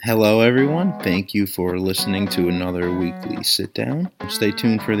Hello, everyone. Thank you for listening to another weekly sit down. Stay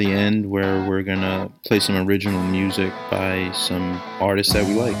tuned for the end where we're going to play some original music by some artists that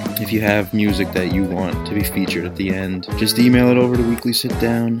we like. If you have music that you want to be featured at the end, just email it over to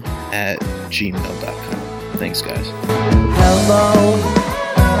weeklysitdown@gmail.com. Thanks, guys. Hello,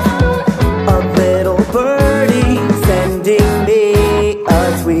 a little birdie sending me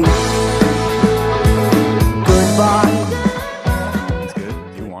a tweet. Goodbye.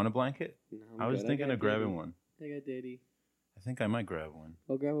 Blanket? No, I was thinking of grabbing one. I got Diddy. I think I might grab one.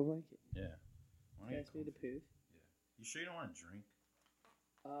 I'll grab a blanket. Yeah. You guys need a poo? Yeah. You sure you don't want to drink?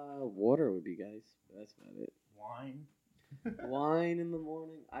 Water would be, guys. That's about it. Wine? Wine in the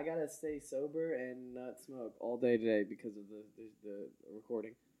morning. I gotta stay sober and not smoke all day today because of the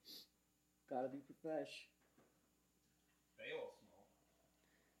recording. Gotta be profesh. They all smoke.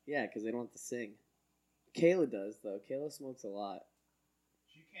 Yeah, because they don't have to sing. Kayla does, though. Kayla smokes a lot.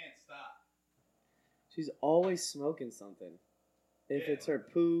 She can't stop. She's always smoking something. If it's her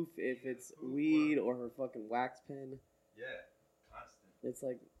poof, if it's weed or her fucking wax pen. Yeah, constant. It's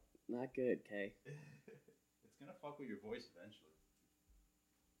like, not good, Kay. It's gonna fuck with your voice eventually.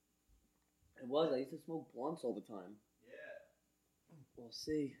 It was. I used to smoke blunts all the time. Yeah. We'll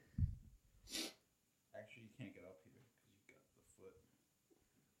see. Actually, you can't get up here because you got the foot.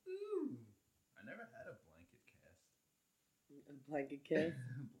 Ooh. I never had a blanket cast. A blanket cast?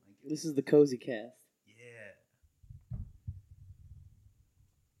 This is the cozy cast. Yeah.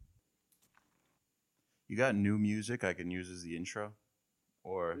 You got new music I can use as the intro?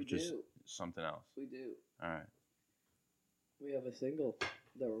 Or We just do. something else? We do. Alright. We have a single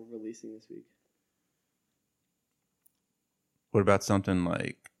that we're releasing this week. What about something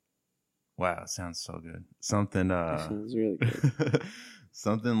like... Wow, it sounds so good. Something, That sounds really good.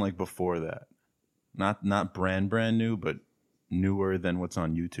 something like before that. Not brand new, but newer than what's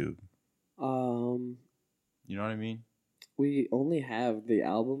on YouTube. You know what I mean? We only have the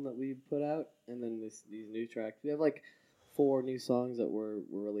album that we put out, and then these new tracks. We have like 4 new songs that we're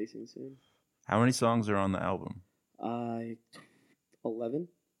releasing soon. How many songs are on the album? 11.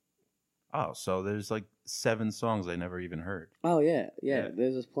 Oh, so there's like 7 songs I never even heard. Oh yeah.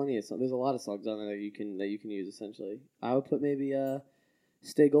 There's just plenty of songs. There's a lot of songs on there that you can use essentially. I would put maybe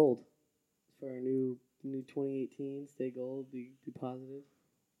 "Stay Gold" for our new 2018. Stay Gold. Be positive.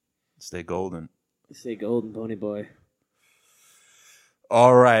 Stay golden. Stay golden, Pony Boy.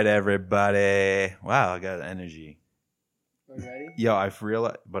 All right, everybody. Wow, I got energy. Are you ready? Yo, I've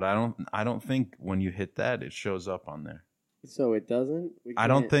realized, but I don't think when you hit that it shows up on there. So it doesn't? I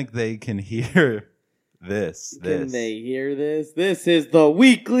don't think they can hear this. Can they hear this? This is the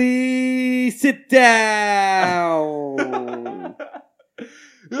weekly sit down.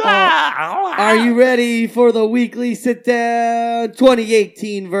 Are you ready for the weekly sit down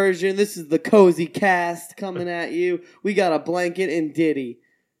 2018 version? This is the cozy cast coming at you. We got a blanket and Diddy.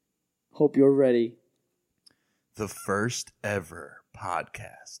 Hope you're ready. The first ever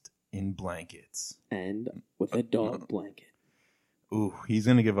podcast in blankets. And with a dog blanket. Ooh, he's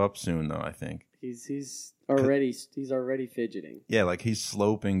gonna give up soon though, I think. He's already fidgeting. Yeah, like he's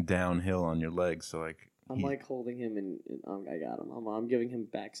sloping downhill on your legs, so like I'm like holding him and I got him. I'm giving him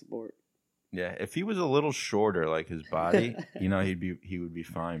back support. Yeah, if he was a little shorter, like his body, he would be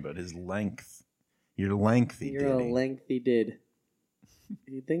fine. But his length, you're lengthy. You're a lengthy did.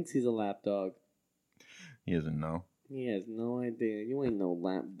 He thinks he's a lap dog. He doesn't know. He has no idea. You ain't no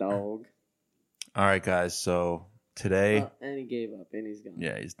lap dog. All right, guys. So today, and he gave up, and he's gone.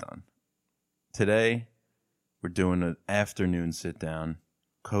 Yeah, he's done. Today, we're doing an afternoon sit down,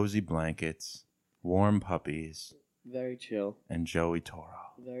 cozy blankets, warm puppies, very chill, and Joey Torro.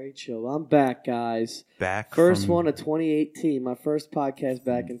 Very chill. I'm back, guys. First one of 2018. My first podcast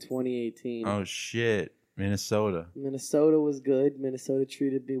back in 2018. Oh shit, Minnesota. Minnesota was good. Minnesota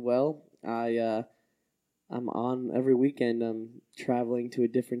treated me well. I'm on every weekend. I'm traveling to a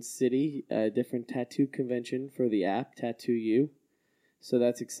different city, a different tattoo convention for the app Tattoo You. So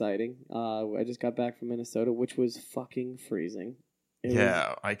that's exciting. I just got back from Minnesota, which was fucking freezing.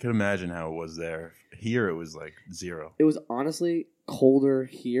 I could imagine how it was there. Here it was like 0. It was honestly colder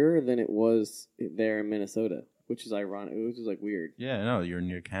here than it was there in Minnesota, which is ironic. It was just like weird. Yeah, no, you're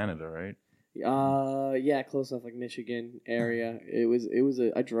near Canada, right? Yeah, close enough, like Michigan area.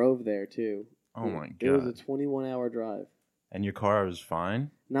 I drove there too. Oh my god. It was a 21-hour drive. And your car was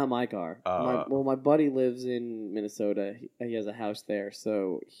fine? Not my car. My buddy lives in Minnesota. He has a house there,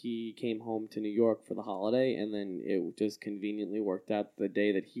 so he came home to New York for the holiday, and then it just conveniently worked out the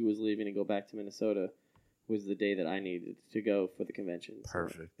day that he was leaving to go back to Minnesota was the day that I needed to go for the convention.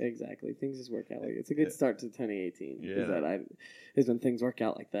 Perfect. So, exactly. Things just work out like it's a good start to 2018. Yeah. Is when things work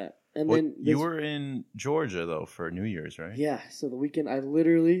out like that. And Well, then you were in Georgia though for New Year's, right? Yeah. So the weekend, I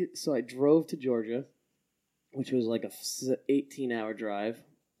drove to Georgia, which was like a 18-hour drive,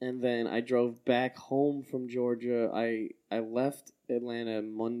 and then I drove back home from Georgia. I left Atlanta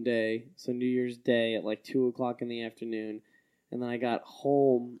Monday, so New Year's Day at like 2:00 in the afternoon, and then I got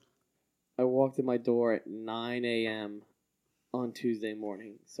home. I walked in my door at 9 a.m. on Tuesday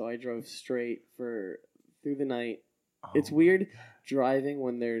morning. So I drove straight through the night. Oh, it's weird driving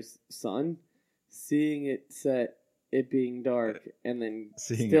when there's sun, seeing it set, it being dark, and then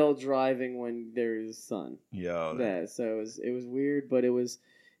still driving when there's sun. Yeah, so it was weird, but it was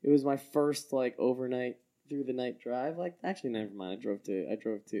my first like overnight through the night drive. Like actually, never mind. I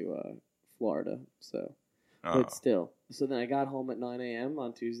drove to Florida. So, but still. So then I got home at 9 a.m.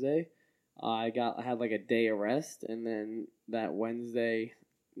 on Tuesday. I had like a day of rest, and then that Wednesday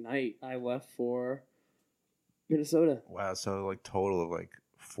night I left for Minnesota. Wow, so like total of like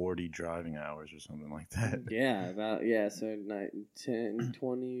 40 driving hours or something like that. Yeah, so 10,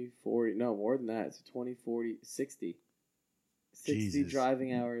 20, 40, no, more than that. So 20, 40, 60. 60 Jesus.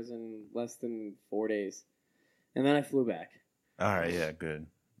 Driving hours in less than 4 days. And then I flew back. All right, yeah, good.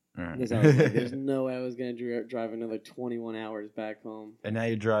 All right. Because I was like, there's no way I was going to drive another 21 hours back home. And now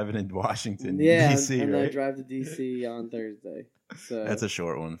you're driving in Washington, D.C., right? I drive to D.C. on Thursday. So that's a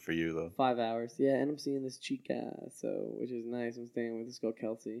short one for you, though. 5 hours. Yeah, and I'm seeing this chica, which is nice. I'm staying with this girl,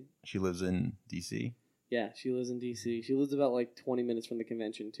 Kelsey. She lives in D.C.? Yeah, she lives in D.C. She lives about like 20 minutes from the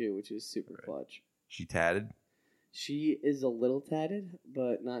convention, too, which is super clutch. She tatted? She is a little tatted,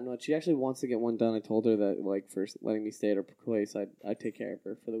 but not much. She actually wants to get one done. I told her that, like, first letting me stay at her place, I'd take care of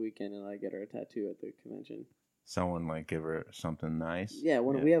her for the weekend, and I'd get her a tattoo at the convention. Someone, like, give her something nice? Yeah,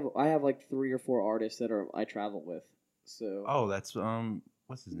 I have, like, 3 or 4 artists that I travel with, so... Oh, that's,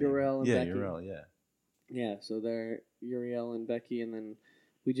 what's his name? Uriel and Becky. Uriel, yeah. Yeah, so they're Uriel and Becky, and then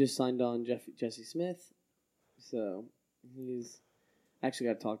we just signed on Jesse Smith, so he's... Actually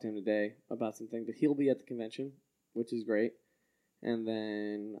got to talk to him today about some things, but he'll be at the convention, which is great. And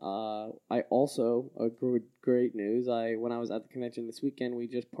then I also, great news, when I was at the convention this weekend, we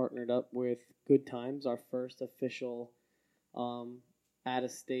just partnered up with Good Times, our first official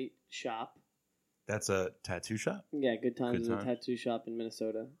out-of-state shop. That's a tattoo shop? Yeah, Good Times is a tattoo shop in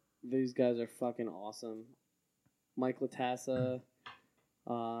Minnesota. These guys are fucking awesome. Mike Latassa,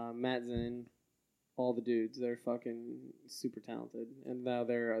 Matt Zinn, all the dudes, they're fucking super talented, and now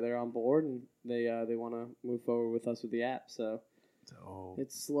they're on board, and they want to move forward with us with the app. So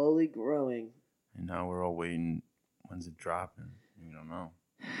it's slowly growing. And now we're all waiting. When's it dropping? We don't know.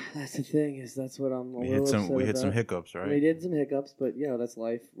 That's the thing. That's what I'm. We hit some hiccups, right? We did some hiccups, but that's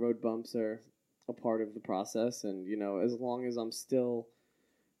life. Road bumps are a part of the process, and as long as I'm still.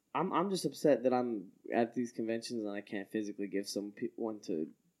 I'm just upset that I'm at these conventions and I can't physically give someone to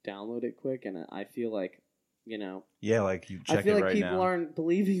download it quick, and I feel like, yeah, like you check it right now. I feel like people aren't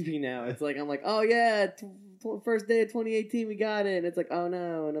believing me now. It's like I'm like, oh yeah, first day of 2018, we got it, and it's like, oh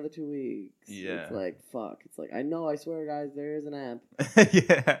no, another 2 weeks. Yeah, it's like fuck. It's like I swear, guys, there is an app.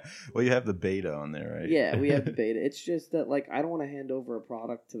 Yeah, well, you have the beta on there, right? Yeah, we have the beta. It's just that like I don't want to hand over a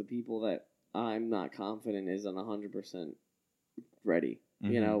product to the people that I'm not confident isn't 100% ready.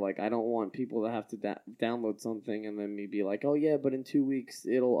 Mm-hmm. Like I don't want people to have to download something and then me be like, oh yeah, but in 2 weeks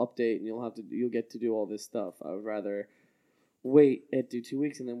it'll update and you'll get to do all this stuff. I would rather wait and do 2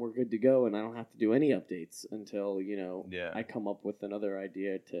 weeks and then we're good to go and I don't have to do any updates until I come up with another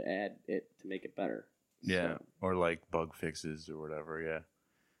idea to add it to make it better. Yeah, so. Or like bug fixes or whatever.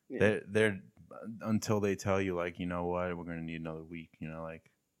 Yeah. They're until they tell you like, you know what, we're gonna need another week.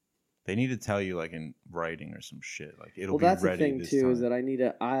 Like. They need to tell you, like, in writing or some shit. Like, it'll be ready this time. Well, that's the thing, too, is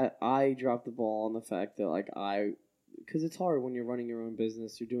that I dropped the ball on the fact that, like, because it's hard when you're running your own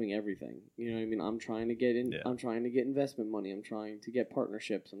business. You're doing everything. You know what I mean? I'm trying to get I'm trying to get investment money. I'm trying to get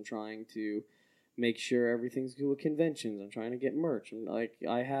partnerships. I'm trying to make sure everything's good with conventions. I'm trying to get merch. And, like,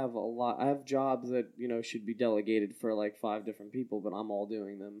 I have jobs that, should be delegated for, like, 5 different people, but I'm all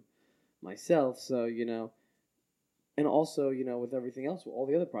doing them myself. So, and also, with everything else, all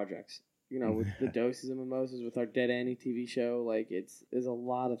the other projects, with the Doses and Mimosas, with our Dead Annie TV show, like there's a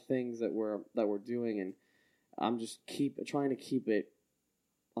lot of things that we're doing, and I'm just trying to keep it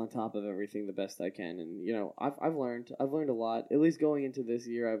on top of everything the best I can. And I've learned a lot. At least going into this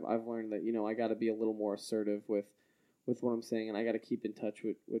year, I've learned that I got to be a little more assertive with what I'm saying, and I got to keep in touch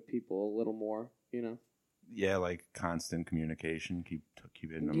with people a little more. Yeah, like constant communication. Keep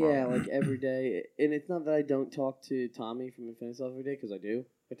hitting them Yeah, up. like every day. And it's not that I don't talk to Tommy from Infinisoft every day, because I do.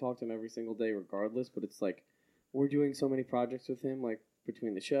 I talk to him every single day regardless, but it's like we're doing so many projects with him, like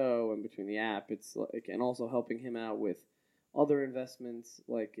between the show and between the app. It's like, and also helping him out with other investments.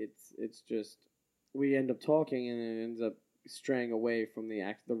 Like it's just, we end up talking and it ends up straying away from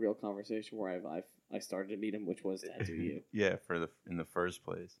the real conversation where I started to meet him, which was Tattoo You. Yeah, in the first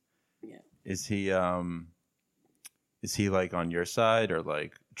place. Yeah. Is he like on your side or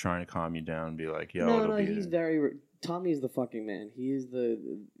like trying to calm you down and be like, yo, No, he's very. Tommy is the fucking man. He is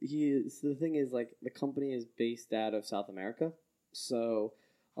the thing is, like, the company is based out of South America, so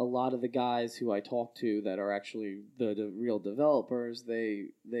a lot of the guys who I talk to that are actually the real developers, they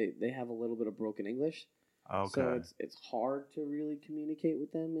have a little bit of broken English. Okay. So it's hard to really communicate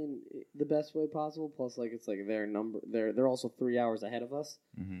with them in the best way possible. Plus, like, it's like they're also 3 hours ahead of us.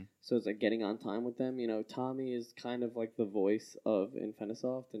 Mm-hmm. So it's like getting on time with them. You know, Tommy is kind of like the voice of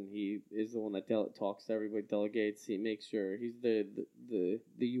Infinisoft, and he is the one that talks to everybody, delegates. He makes sure he's the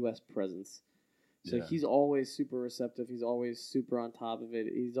U.S. presence. So Yeah. he's always super receptive. He's always super on top of it.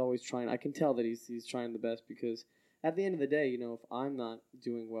 He's always trying. I can tell that he's trying the best, because at the end of the day, you know, if I'm not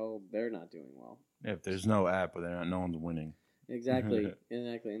doing well, they're not doing well. Yeah, if there's no app, but no one's winning. Exactly.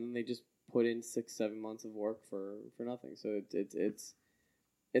 And then they just put in 6-7 months of work for nothing. So it's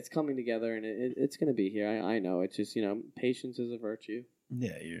coming together, and it's going to be here. I know. It's just, you know, patience is a virtue.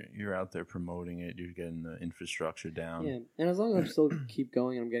 Yeah, you're out there promoting it. You're getting the infrastructure down. Yeah, and as long as I'm still keep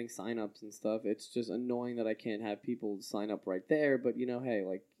going and I'm getting sign-ups and stuff, it's just annoying that I can't have people sign up right there. But, you know, hey,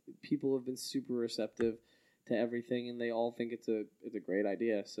 like, people have been super receptive to everything, and they all think it's a great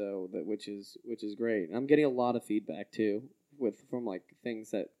idea. So which is great. And I'm getting a lot of feedback too, from like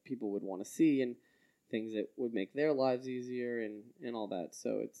things that people would want to see and things that would make their lives easier and all that.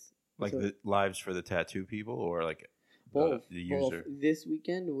 So it's like the lives for the tattoo people, or like both. The user. Both. This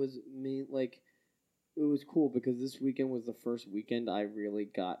weekend was like, it was cool because this weekend was the first weekend I really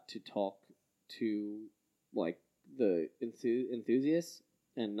got to talk to like the enthusiasts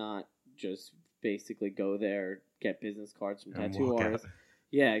and not just basically go there, get business cards from tattoo artists.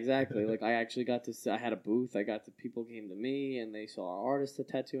 Yeah, exactly. Like, I actually got to I had a booth. People came to me and they saw our artists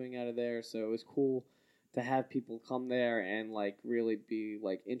tattooing out of there. So it was cool to have people come there and like really be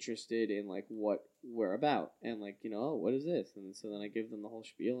like interested in like what we're about and like, you know, oh, what is this? And so then I give them the whole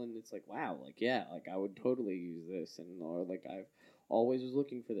spiel, and it's like, wow, like, yeah, like I would totally use this, and or like I've always was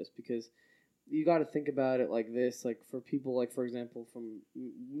looking for this, because you got to think about it like this. Like, for people, like, for example, from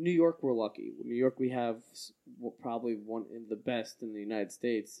New York, we're lucky. New York, we have probably one of the best in the United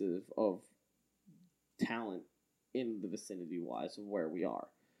States of talent in the vicinity-wise of where we are.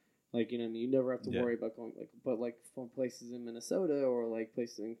 Like, you know, you never have to worry about going, like, but, like, from places in Minnesota or, like,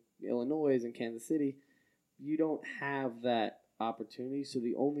 places in Illinois and Kansas City, you don't have that opportunity. So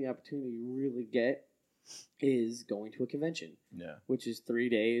the only opportunity you really get is going to a convention, which is 3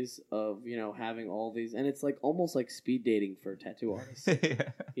 days of, you know, having all these, and it's like almost like speed dating for tattoo artists.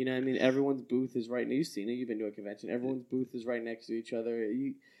 You know what I mean? Everyone's booth is right. You've seen it. You've been to a convention. Everyone's booth is right next to each other.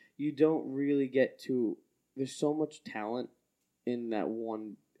 You don't really get to. There's so much talent in that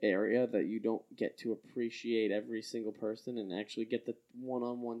one area that you don't get to appreciate every single person and actually get the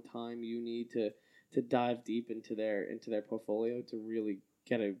one-on-one time you need to dive deep into their portfolio to really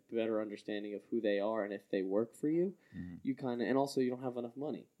get a better understanding of who they are and if they work for you. Mm-hmm. You kind of, and also you don't have enough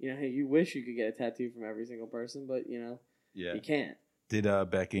money. You know, hey, you wish you could get a tattoo from every single person, but you know, you can't. Did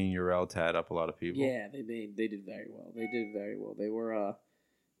Becky and Urel tat up a lot of people? Yeah, they did very well. They were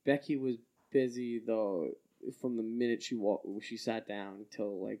Becky was busy though from the minute she sat down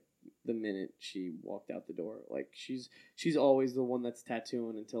until like the minute she walked out the door. Like she's always the one that's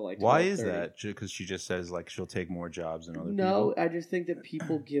tattooing until like 12:30. Why is that? Because she just says like she'll take more jobs than other people? No, I just think that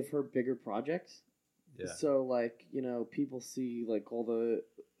people give her bigger projects. Yeah. So like, you know, people see like all the,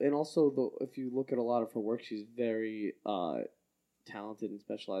 and also if you look at a lot of her work, she's very talented and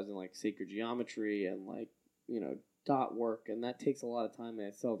specialized in like sacred geometry and like, you know, dot work, and that takes a lot of time in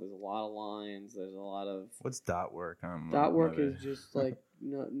itself. There's a lot of lines. There's a lot of. What's dot work? Dot work is just like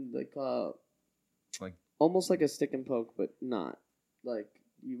like almost like a stick and poke, but not. Like,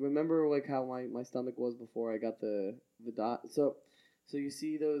 you remember like how my stomach was before I got the dot. So you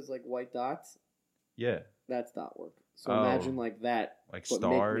see those like white dots? Yeah. That's dot work. So imagine like that, like but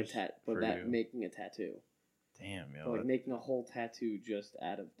stars, making a tattoo. Damn, yo. But like making a whole tattoo just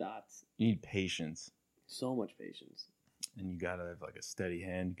out of dots. You need patience. So much patience. And you gotta have like a steady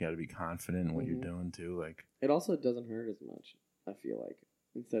hand. You gotta be confident in what you're doing too. Like, it also doesn't hurt as much, I feel like.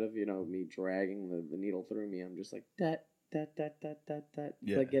 Instead of, you know, me dragging the needle through me, I'm just like, It's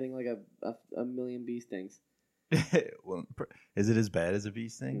Yeah. like getting like a million bee stings. Well, is it as bad as a bee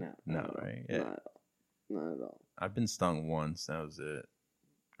sting? No, No, right? Yeah. Not at all. I've been stung once. That was it.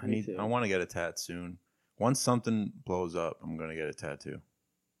 Me too. I want to get a tat soon. Once something blows up, I'm gonna get a tattoo.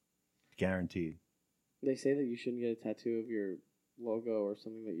 Guaranteed. They say that you shouldn't get a tattoo of your logo or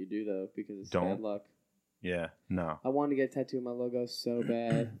something that you do though because it's Don't. bad luck. Yeah. No. I wanted to get a tattoo of my logo so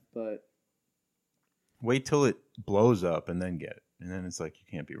bad, but Wait till it blows up and then get it, and then it's like you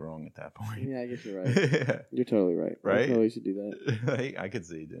can't be wrong at that point. yeah, I guess you're right. Yeah. You're totally right. Right? I totally should do that. I could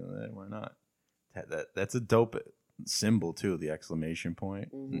see you doing that. Why not? That's a dope symbol too. The exclamation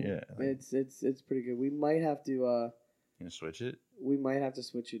point. Mhm. Yeah. It's pretty good. We might have to You gonna switch it? we might have to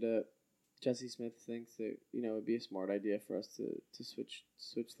switch it up. Jesse Smith thinks that it'd be a smart idea for us to switch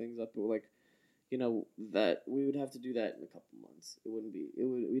things up. But like, that we would have to do that in a couple months. It wouldn't be.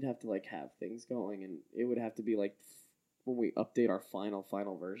 We'd have to like have things going, and it would have to be like when we update our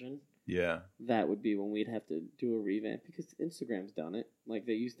final version. Yeah. That would be when we'd have to do a revamp because Instagram's done it. Like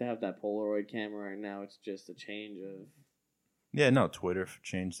they used to have that Polaroid camera, and now it's just a change of. Yeah, no, Twitter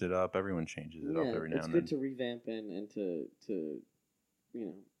changed it up. Everyone changes it up every now and then. It's good to revamp and to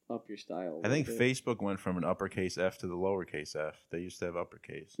up your style. I think Facebook went from an uppercase F to the lowercase F. They used to have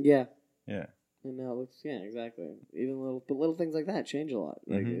uppercase. Yeah. Yeah. And now it looks exactly. Even little things like that change a lot.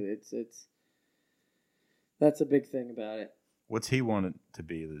 Like it's that's a big thing about it. What's he want it to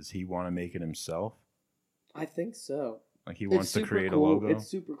be? Does he want to make it himself? I think so. Like he wants to create cool. a logo? It's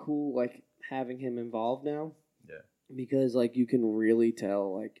super cool like having him involved now. Yeah. Because like you can really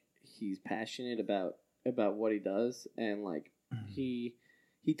tell like he's passionate about what he does and like he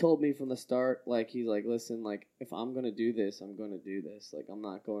told me from the start like he's like listen like if I'm going to do this I'm going to do this. Like I'm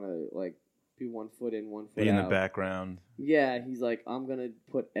not going to like be 1 foot in 1 foot out. Be in the background. Yeah, he's like I'm going to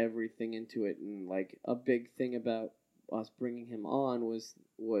put everything into it and like a big thing about us bringing him on was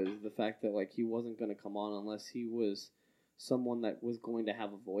the fact that like he wasn't going to come on unless he was someone that was going to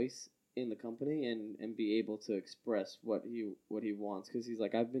have a voice in the company and be able to express what he wants because he's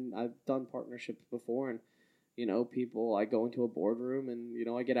like I've done partnerships before and people I go into a boardroom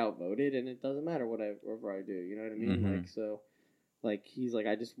and I get outvoted and it doesn't matter whatever I do, you know what I mean? Mm-hmm. Like so like he's like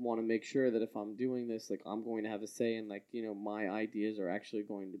I just want to make sure that if I'm doing this like I'm going to have a say and like my ideas are actually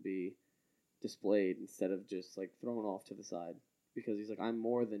going to be displayed instead of just like thrown off to the side because he's like I'm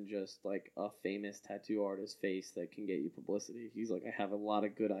more than just like a famous tattoo artist face that can get you publicity. He's like I have a lot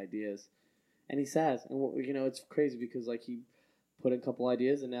of good ideas, and he says, and it's crazy because like he put in a couple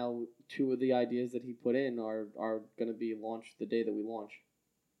ideas, and now 2 of the ideas that he put in are going to be launched the day that we launch.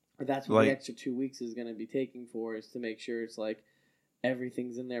 Or that's what the extra 2 weeks is going to be taking for is to make sure it's like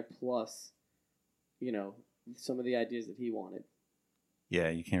everything's in there plus, some of the ideas that he wanted. Yeah,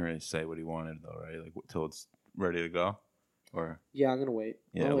 you can't really say what he wanted though, right? Like till it's ready to go, or yeah, I'm gonna wait.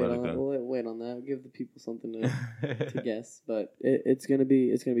 Yeah, We'll wait on that. Give the people something to guess, but it's gonna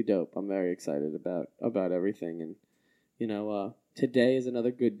be dope. I'm very excited about everything, and today is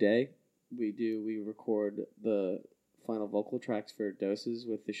another good day. We record the final vocal tracks for Doses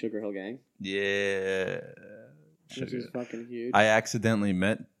with the Sugar Hill Gang. Yeah, which is fucking huge. I accidentally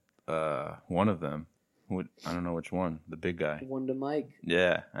met one of them. I don't know which one. The big guy. Wonder Mike.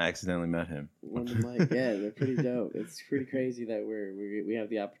 Yeah, I accidentally met him. Wonder Mike. Yeah, they're pretty dope. It's pretty crazy that we have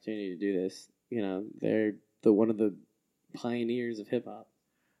the opportunity to do this. They're one of the pioneers of hip hop.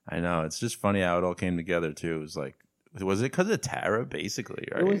 I know. It's just funny how it all came together too. It was like, was it because of Tara, basically?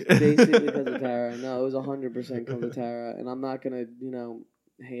 Right? It was basically because of Tara. No, it was 100% because of Tara, and I'm not gonna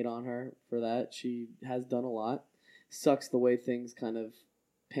hate on her for that. She has done a lot. Sucks the way things kind of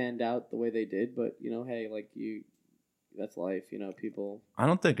panned out the way they did, but hey, like that's life, people. I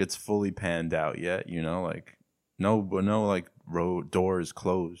don't think it's fully panned out yet, like no like doors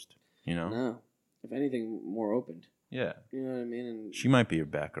closed, No, if anything, more opened. Yeah, you know what I mean. And she might be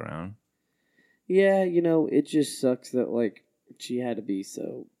back around. Yeah, it just sucks that like she had to be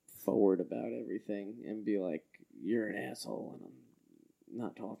so forward about everything and be like, "You're an asshole," and I'm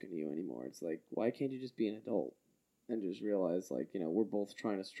not talking to you anymore. It's like, why can't you just be an adult? And just realize, like, we're both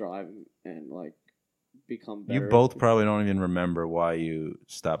trying to strive and like, become better. You both probably don't even remember why you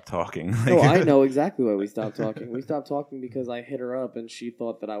stopped talking. No, I know exactly why we stopped talking. We stopped talking because I hit her up, and she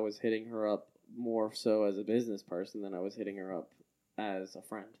thought that I was hitting her up more so as a business person than I was hitting her up as a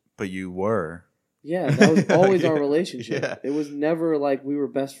friend. But you were. Yeah, that was always our relationship. Yeah. It was never like we were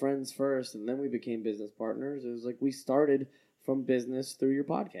best friends first, and then we became business partners. It was like we started from business through your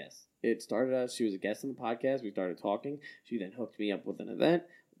podcast. It started out, she was a guest on the podcast. We started talking. She then hooked me up with an event.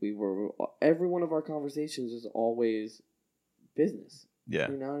 Every one of our conversations is always business. Yeah.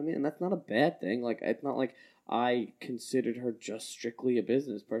 You know what I mean? And that's not a bad thing. Like, it's not like I considered her just strictly a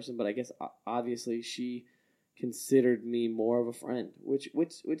business person, but I guess obviously she considered me more of a friend, which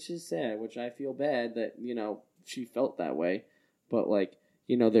is sad, which I feel bad that, you know, she felt that way. But, like,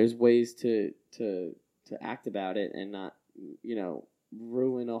 you know, there's ways to act about it and not, you know,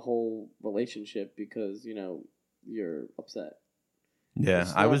 ruin a whole relationship because, you know, you're upset. Yeah,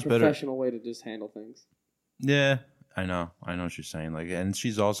 It's I was a better. professional way to just handle things. Yeah, I know what you're saying. Like, and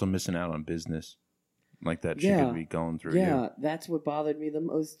she's also missing out on business, like that. She could be going through. Yeah, that's what bothered me the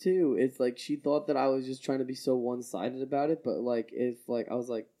most too. It's like she thought that I was just trying to be so one-sided about it, but like if like I was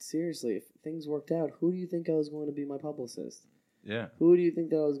like, seriously, if things worked out, who do you think I was going to be my publicist? Yeah. Who do you think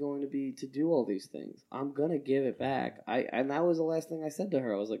that I was going to be to do all these things? I'm gonna give it back. And that was the last thing I said to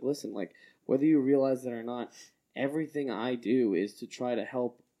her. I was like, listen, like whether you realize it or not, everything I do is to try to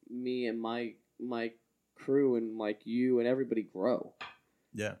help me and my crew and like you and everybody grow.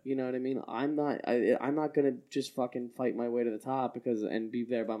 Yeah. You know what I mean? I'm not gonna just fucking fight my way to the top and be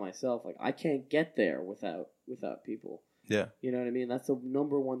there by myself. Like I can't get there without people. Yeah. You know what I mean? That's the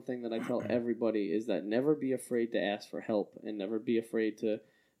number one thing that I tell everybody is that never be afraid to ask for help and never be afraid to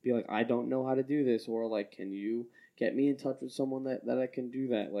be like, I don't know how to do this, or like, can you get me in touch with someone that I can do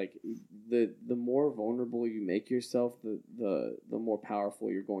that? Like the more vulnerable you make yourself, the more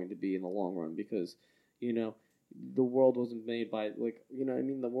powerful you're going to be in the long run, because, you know, the world wasn't made by, like, you know what I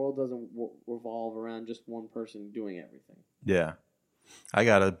mean? The world doesn't revolve around just one person doing everything. Yeah. I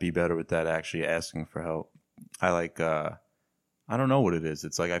gotta be better with that, actually asking for help. I don't know what it is.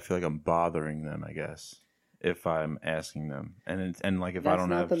 It's like I feel like I'm bothering them, I guess, if I'm asking them. And like if I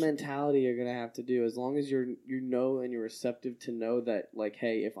don't have... That's not the mentality you're going to have to do. As long as you know and you're receptive to know that, like,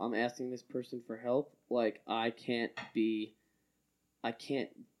 hey, if I'm asking this person for help, like, I can't be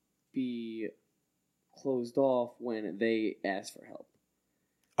closed off when they ask for help.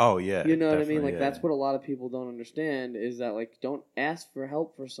 Oh, yeah. You know what I mean? Like, yeah. that's what a lot of people don't understand is that, like, don't ask for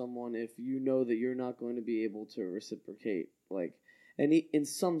help for someone if you know that you're not going to be able to reciprocate, like, in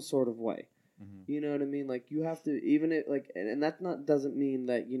some sort of way. Mm-hmm. You know what I mean? Like, you have to, even if, like, and that doesn't mean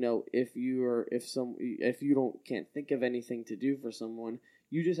that, you know, if you can't think of anything to do for someone,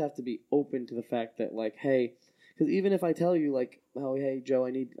 you just have to be open to the fact that, like, hey, because even if I tell you, like, oh, hey, Joe,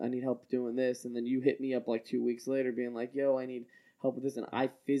 I need help doing this, and then you hit me up, like, 2 weeks later being like, yo, I need help with this, and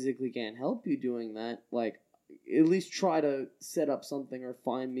I physically can't help you doing that, like, at least try to set up something or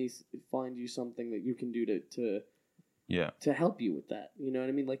find you something that you can do to help you with that. You know what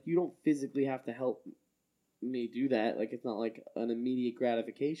I mean? Like, you don't physically have to help me do that. Like, it's not like an immediate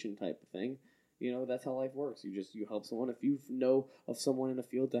gratification type of thing. You know, that's how life works. You help someone if you know of someone in a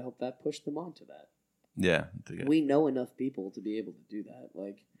field to help that, push them onto that. Yeah. We know enough people to be able to do that.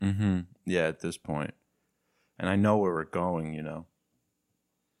 Like, yeah, at this point. And I know where we're going, you know.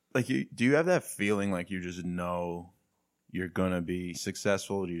 Like, do you have that feeling like you just know you're going to be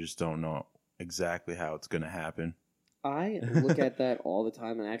successful, or you just don't know exactly how it's going to happen? I look at that all the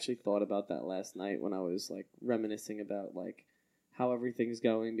time, and I actually thought about that last night when I was, like, reminiscing about, like, how everything's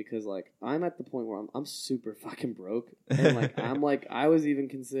going, because, like, I'm at the point where I'm super fucking broke, and, like, I was even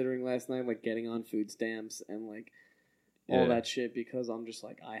considering last night, like, getting on food stamps and, like, all that shit, because I'm just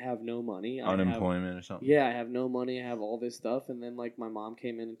like, I have no money. Unemployment or something. Yeah, I have no money. I have all this stuff. And then, like, my mom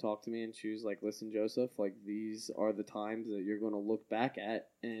came in and talked to me, and she was like, listen, Joseph, like, these are the times that you're going to look back at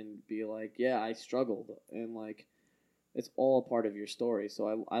and be like, yeah, I struggled. And, like, it's all a part of your story.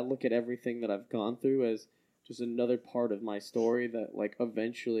 So I look at everything that I've gone through as just another part of my story that, like,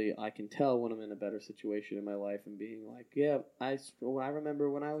 eventually I can tell when I'm in a better situation in my life and being like, yeah, I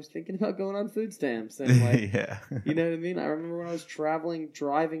remember when I was thinking about going on food stamps and, like, yeah. You know what I mean? I remember when I was driving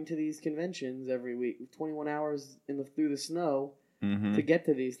to these conventions every week, 21 hours through the snow to get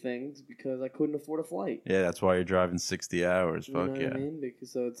to these things because I couldn't afford a flight. Yeah, that's why you're driving 60 hours. You know what I mean?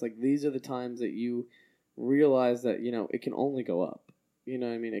 Because, so it's like, these are the times that you realize that, you know, it can only go up. You know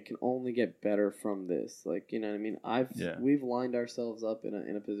what I mean? It can only get better from this. Like, you know what I mean? We've lined ourselves up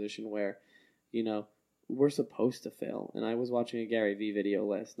in a position where, you know, we're supposed to fail. And I was watching a Gary Vee video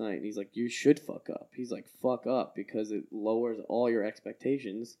last night, and he's like, you should fuck up. He's like, fuck up, because it lowers all your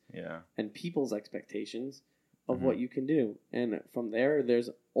expectations and people's expectations of what you can do. And from there,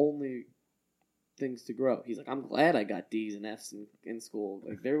 there's only things to grow. He's like, I'm glad I got D's and F's in school.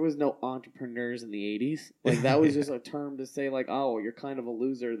 Like, there was no entrepreneurs in the 80s. Like, that was just a term to say, like, oh, you're kind of a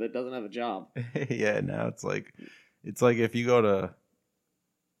loser that doesn't have a job. Yeah, now it's like if you go to,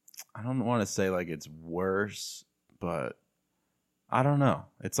 I don't want to say like it's worse, but I don't know.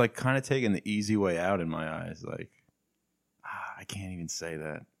 It's like kind of taking the easy way out in my eyes. Like, I can't even say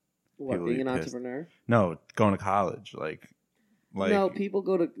that. What, being an entrepreneur? No, going to college. Like, Like, no, people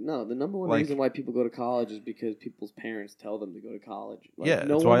go to the number one like- reason why people go to college is because people's parents tell them to go to college. Like, yeah,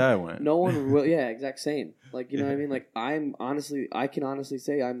 that's why I went. No one will. Yeah, exact same. Like, you know what I Yeah. mean? Like, I can honestly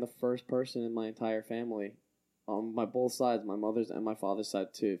say I'm the first person in my entire family, on my both sides, my mother's and my father's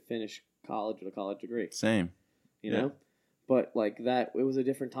side, to finish college with a college degree. Same. You Yeah. know, but like that, it was a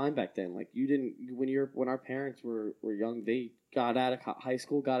different time back then. Like, you didn't when our parents were young, they got out of high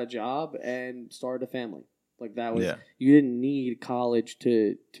school, got a job, and started a family. Like, that was, Yeah. you didn't need college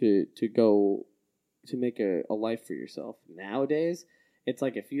to go to make a life for yourself. Nowadays, it's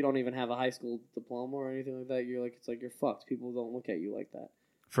like if you don't even have a high school diploma or anything like that, it's like you're fucked. People don't look at you like that.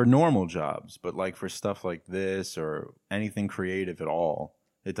 For normal jobs, but like for stuff like this or anything creative at all,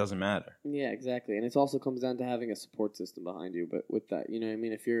 it doesn't matter. Yeah, exactly. And it also comes down to having a support system behind you. But with that, you know what I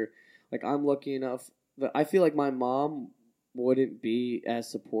mean? If you're, like, I'm lucky enough that I feel like my mom wouldn't be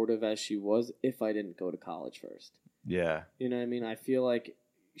as supportive as she was if I didn't go to college first. Yeah. You know what I mean? I feel like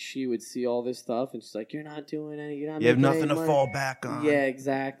she would see all this stuff and she's like, you're not doing any, you're not You have making nothing any to money." fall back on. Yeah,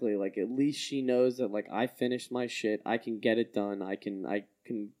 exactly. Like, at least she knows that, like, I finished my shit. I can get it done. I can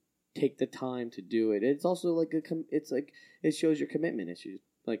take the time to do it. It's also like it's like it shows your commitment issues.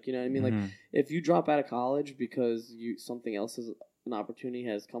 Like, you know what I mean? Mhm. Like, if you drop out of college because something else is an opportunity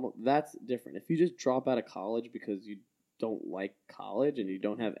has come up, that's different. If you just drop out of college because you don't like college and you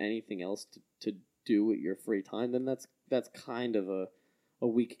don't have anything else to do with your free time, then that's kind of a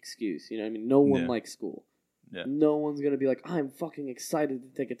weak excuse. You know what I mean? No one Yeah. likes school. Yeah. No one's going to be like, I'm fucking excited to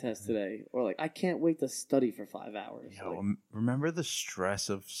take a test today. Or like, I can't wait to study for 5 hours. Yo, Like, remember the stress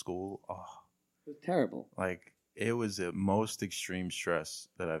of school? Oh, it was terrible. like, it was the most extreme stress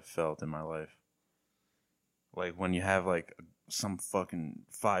that I've felt in my life. Like, when you have, like, some fucking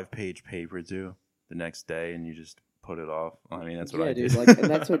 5-page paper due the next day and you just put it off. I mean, that's what I did. Dude, like,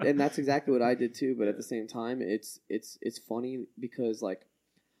 and that's exactly what I did too. But at the same time, it's funny because, like,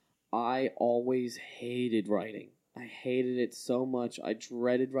 I always hated writing. I hated it so much. I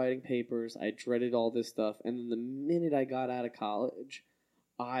dreaded writing papers. I dreaded all this stuff. And then the minute I got out of college,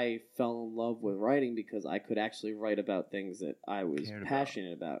 I fell in love with writing because I could actually write about things that I was Cared about.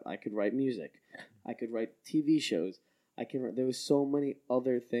 passionate about. I could write music. I could write TV shows. There was so many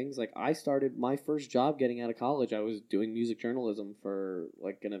other things. Like, I started my first job getting out of college. I was doing music journalism for,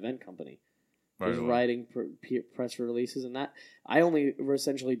 like, an event company. Just writing press releases and that. I only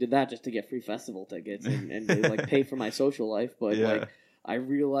essentially did that just to get free festival tickets and to, like, pay for my social life. But Yeah. like, I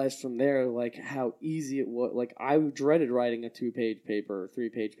realized from there, like, how easy it was. Like, I dreaded writing a 2-page paper or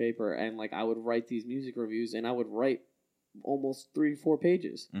 3-page paper, and like, I would write these music reviews, and I would write almost 3-4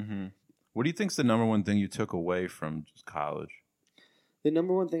 pages. Mm-hmm. What do you think's the number one thing you took away from college? The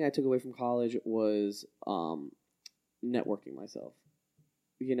number one thing I took away from college was networking myself.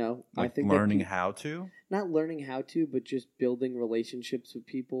 You know, Like, I think learning how to? not learning how to, but just building relationships with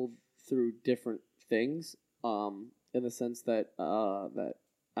people through different things. In the sense that that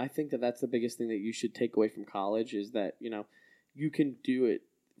I think that that's the biggest thing that you should take away from college is that, you know, you can do it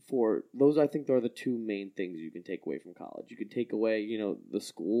for those. I think are the two main things you can take away from college. You can take away, you know, the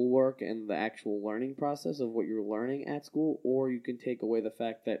schoolwork and the actual learning process of what you're learning at school, or you can take away the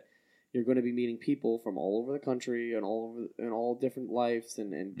fact that you're going to be meeting people from all over the country and all different lives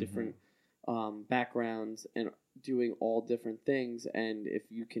and different backgrounds and doing all different things. And if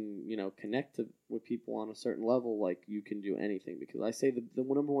you can, you know, connect with people on a certain level, like, you can do anything. Because I say the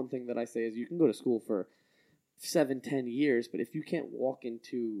number one thing that I say is you can go to school for 7-10 years, but if you can't walk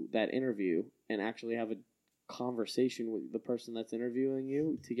into that interview and actually have a conversation with the person that's interviewing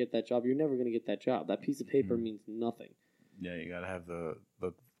you to get that job, you're never going to get that job. That piece of paper means nothing. Yeah, you gotta have the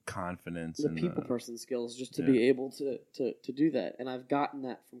confidence The and people person skills just to Yeah. be able to do that. And I've gotten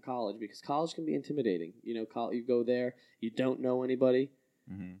that from college because college can be intimidating. You know, you go there, you don't know anybody.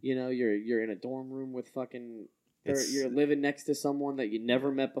 Mhm. You know, you're in a dorm room with fucking. It's- You're living next to someone that you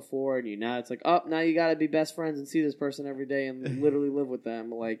never met before, and now it's like, oh, now you got to be best friends and see this person every day and literally live with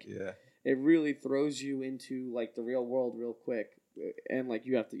them. Like, Yeah. it really throws you into, like, the real world real quick, and like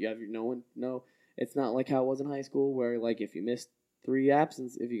you have no. It's not like how it was in high school where, like, if you missed 3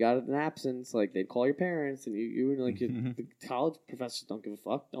 absence, if you got an absence, like, they'd call your parents, and you like, the college professors don't give a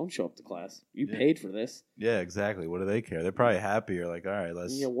fuck. Don't show up to class. You Yeah. paid for this. Yeah, exactly. What do they care? They're probably happier. Like, all right,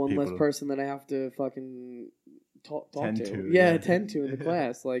 let's. You know, one people less to- person that I have to fucking talk Tend to. to, Yeah, yeah. attend to in the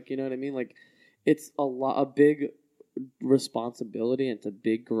class. Like, you know what I mean? Like, it's a big responsibility, and it's a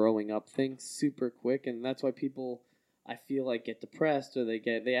big growing up thing super quick, and that's why people, I feel like, get depressed, or they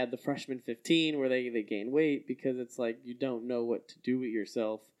add the freshman 15 where they gain weight because it's like you don't know what to do with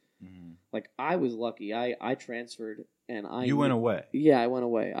yourself. Mhm. Like, I was lucky. I transferred And You went away. Yeah, I went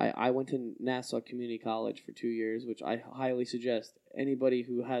away. I went to Nassau Community College for 2 years, which I highly suggest anybody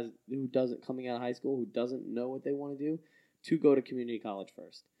who doesn't coming out of high school who doesn't know what they want to do to go to community college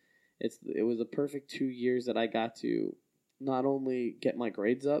first. It was a perfect 2 years that I got to not only get my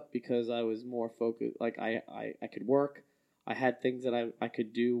grades up because I was more focused. Like I could work. I had things that I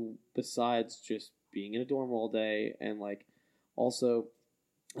could do besides just being in a dorm all day, and like also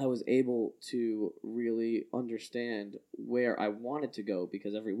I was able to really understand where I wanted to go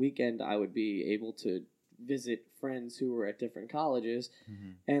because every weekend I would be able to visit friends who were at different colleges,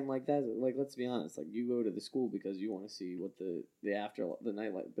 and like that, like let's be honest, like you go to the school because you want to see what the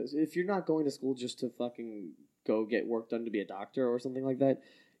nightlife. But if you're not going to school just to fucking go get work done to be a doctor or something like that,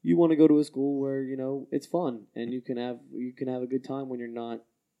 you want to go to a school where it's fun and you can have a good time when you're not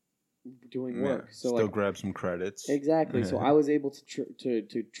doing work. So still like, grab some credits. Exactly. So I was able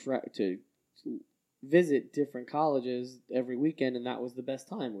to visit different colleges every weekend, and that was the best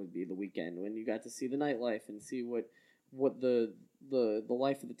time. Would be the weekend when you got to see the nightlife and see what the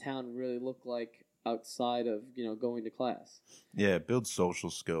life of the town really looked like outside of going to class. Yeah, build social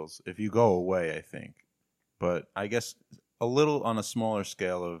skills if you go away, I think. But I guess a little on a smaller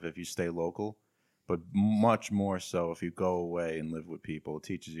scale of if you stay local. But much more so if you go away and live with people. It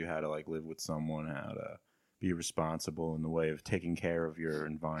teaches you how to like live with someone, how to be responsible in the way of taking care of your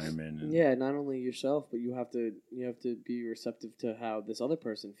environment. And yeah, not only yourself, but you have to be receptive to how this other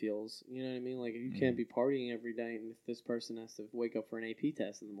person feels. You know what I mean? Like you can't be partying every day, and if this person has to wake up for an AP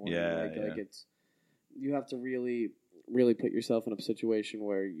test in the morning, like it's you have to really put yourself in a situation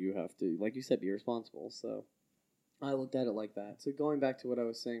where you have to, like you said, be responsible. So I looked at it like that. So going back to what I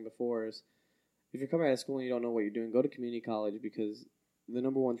was saying before is, if you're coming out of school and you don't know what you're doing, go to community college because the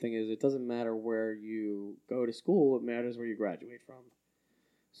number one thing is it doesn't matter where you go to school, it matters where you graduate from.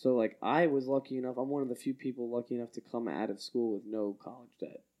 So, like, I was lucky enough, I'm one of the few people lucky enough to come out of school with no college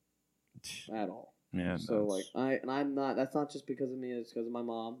debt at all. Yeah. So, like, I'm not, that's not just because of me, it's because of my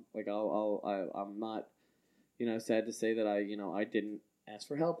mom. Like, I'm not, sad to say that I didn't ask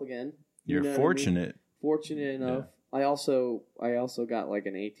for help again. You're fortunate. I mean? Fortunate enough. Yeah. I also got like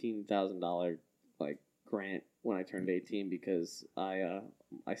an $18,000 like grant when I turned 18 because I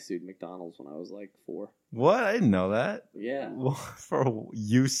sued McDonald's when I was like 4. What? I didn't know that. Yeah. For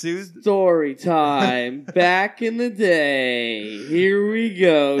you sued? Story time. Back in the day. Here we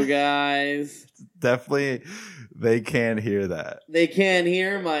go, guys. Definitely, they can't hear that. They can't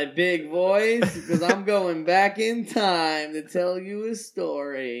hear my big voice because I'm going back in time to tell you a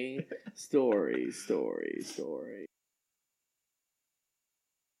story. Story.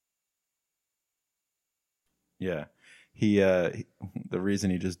 Yeah. The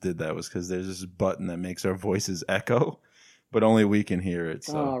reason he just did that was because there's this button that makes our voices echo, but only we can hear it.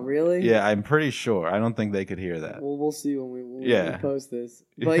 So. Oh, really? Yeah, I'm pretty sure. I don't think they could hear that. Well, we'll see when we post this.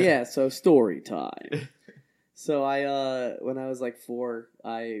 But yeah, so story time. So when I was like 4,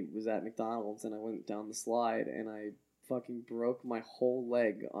 I was at McDonald's and I went down the slide and I fucking broke my whole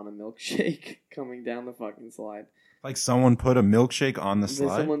leg on a milkshake coming down the fucking slide. Like someone put a milkshake on the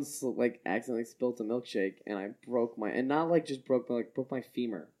slide? Someone's like accidentally spilled a milkshake and I broke and not like just broke my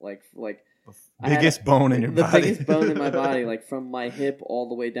femur. Like biggest bone in your body. The biggest bone in my body, like from my hip all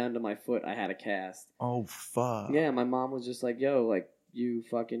the way down to my foot, I had a cast. Oh, fuck. Yeah, my mom was just like, yo, like, you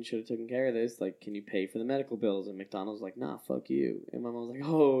fucking should have taken care of this. Like, can you pay for the medical bills? And McDonald's was like, nah, fuck you. And my mom was like,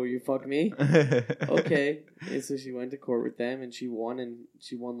 oh, you fuck me? Okay. And so she went to court with them and she won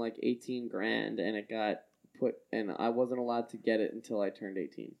like $18,000 and it got put, and I wasn't allowed to get it until I turned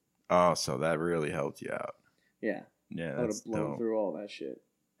 18. Oh, so that really helped you out. Yeah. Yeah, I would have blown through all that shit.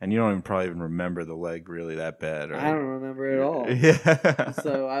 And you don't probably even remember the leg really that bad, right? I don't remember it at all. Yeah.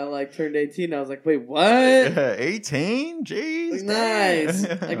 So I like turned 18. I was like, wait, what? Yeah, 18? Jeez. Nice.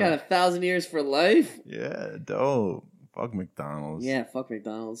 I got 1,000 years for life. Yeah, dope. Fuck McDonald's. Yeah, fuck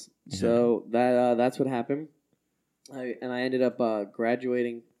McDonald's. So that's what happened. I ended up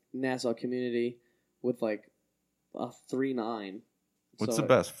graduating Nassau Community with like a 3.9. What's the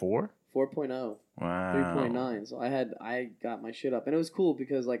best? 4? 4.0. Wow. 3.9. So I got my shit up. And it was cool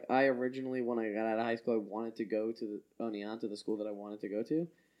because like I originally, when I got out of high school, I wanted to go to the school that I wanted to go to,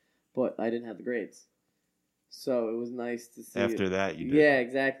 but I didn't have the grades. So it was nice to see. After that, you did. Yeah,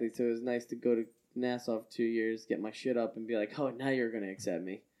 exactly. So it was nice to go to Nassau for 2 years, get my shit up, and be like, oh, now you're going to accept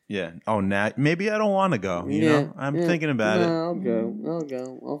me. Yeah. Oh, now maybe I don't want to go. You know, I'm thinking about it. I'll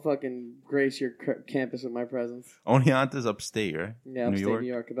go. I'll fucking grace your campus with my presence. Oneonta's upstate, right? Yeah, upstate New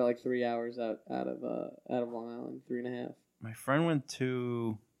York, about like 3 hours out of Long Island, 3.5. My friend went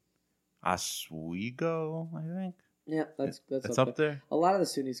to Oswego, I think. Yeah, that's It's up there. A lot of the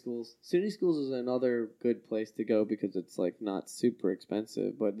SUNY schools. SUNY schools is another good place to go because it's like not super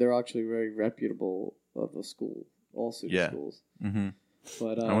expensive, but they're actually very reputable of a school. All SUNY schools. Mm-hmm.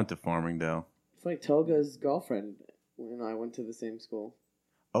 But I went to Farmingdale. Funny, Toga's girlfriend and I went to the same school.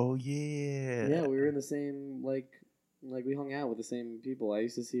 Oh yeah. Yeah, we were in the same like we hung out with the same people. I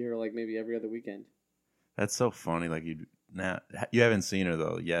used to see her like maybe every other weekend. That's so funny. Like you haven't seen her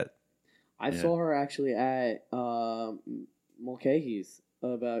though yet. I saw her actually at Mulcahy's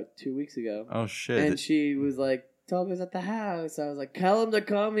about 2 weeks ago. Oh shit! And she was like, "Toga's at the house." I was like, "Tell him to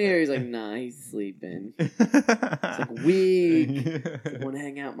come here." He's like, "Nah, he's sleeping." It's like weak. I want to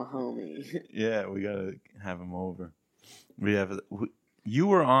hang out with my homie. Yeah, we gotta have him over. You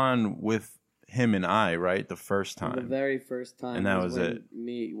were on with him and I, right? The first time. The very first time. And that was when it.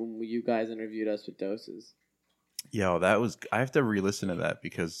 When you guys interviewed us with Doses. Yo, I have to re-listen to that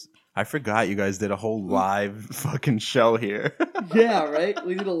because I forgot you guys did a whole live fucking show here. Yeah, right?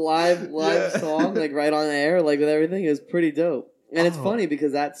 We did a live song, like right on air, like with everything. It was pretty dope. And it's funny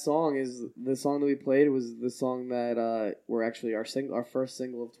because that song is the song that we played was the song that we're actually our first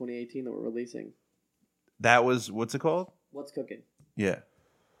single of 2018 that we're releasing. That was, what's it called? What's Cooking? Yeah.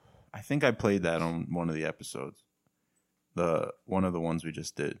 I think I played that on one of the episodes. One of the ones we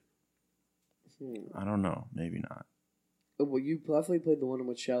just did. I don't know. Maybe not. Well, you definitely played the one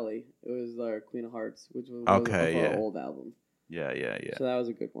with Shelly. It was our Queen of Hearts, which was our old album. Yeah. So that was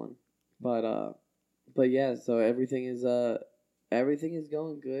a good one. But yeah, so everything is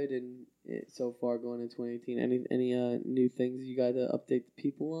going good and so far going into 2018. Any new things you got to update the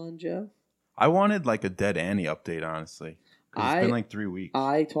people on, Joe? I wanted like a Dead Annie update, honestly. It's been like 3 weeks.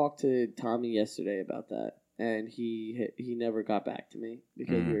 I talked to Tommy yesterday about that, and he never got back to me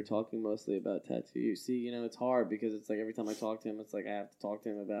because we were talking mostly about tattoo. You see, it's hard because it's like every time I talk to him, it's like I have to talk to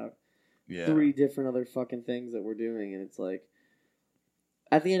him about 3 different other fucking things that we're doing, and it's like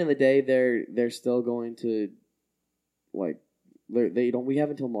at the end of the day, they're still going to like they don't. We have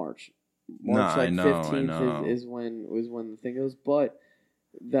until March. March 15th is when the thing goes. But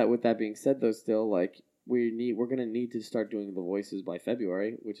with that being said, though, still like we're gonna need to start doing the voices by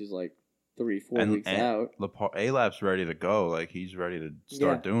February, which is like 3-4 weeks out. A-Lap's ready to go. Like he's ready to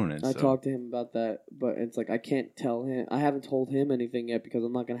start doing it. I talked to him about that, but it's like I can't tell him. I haven't told him anything yet because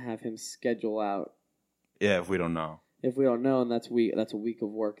I'm not gonna have him schedule out. Yeah, if we don't know. If we don't know, and that's a week of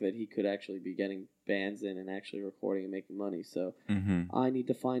work that he could actually be getting bands in and actually recording and making money. So I need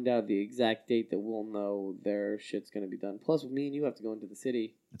to find out the exact date that we'll know their shit's going to be done. Plus, me and you have to go into the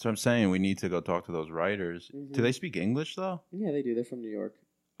city. That's what I'm saying. We need to go talk to those writers. Do they speak English, though? Yeah, they do. They're from New York.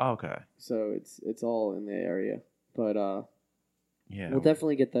 Oh, okay. So it's all in the area. But yeah, we'll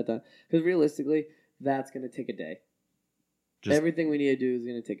definitely get that done. Because realistically, that's going to take a day. Everything we need to do is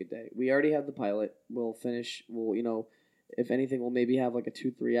going to take a day. We already have the pilot. We'll finish. If anything, we'll maybe have like a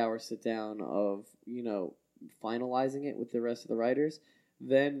 2-3 hour sit down of, finalizing it with the rest of the writers.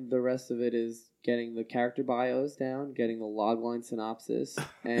 Then the rest of it is getting the character bios down, getting the logline synopsis,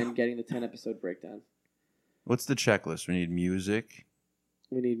 and getting the 10 episode breakdown. What's the checklist? We need music.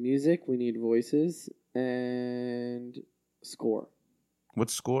 We need voices, and score.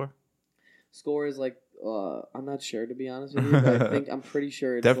 What's score? Score is like, I'm not sure to be honest with you, but I'm pretty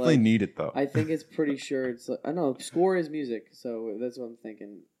sure it's definitely like, need it though. I think it's pretty sure it's like, I know score is music, so that's what I'm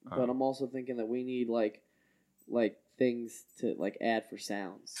thinking. But I'm also thinking that we need like things to like add for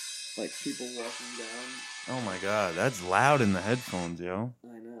sounds, like people walking down. Oh my god, that's loud in the headphones, yo.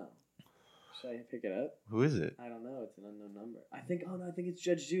 I know. Should I pick it up? Who is it? I don't know. It's an unknown number. I think it's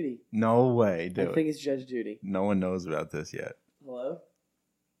Judge Judy. No way, I think it's Judge Judy. No one knows about this yet. Hello?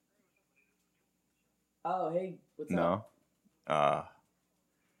 Oh, hey, what's up? No. All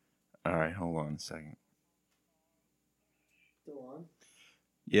right, hold on a second. Still on?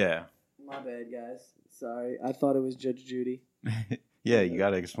 Yeah. My bad, guys. Sorry. I thought it was Judge Judy. Yeah, you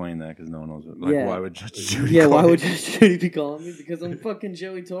gotta explain that because no one knows. Why would Judge Judy? Yeah, why would Judge Judy be calling me? Because I'm fucking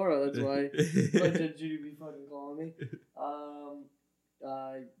Joey Torro. That's why Judge Judy be fucking calling me.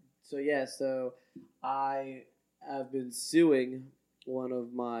 So I have been suing one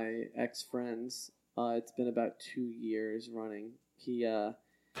of my ex-friends. It's been about 2 years running. He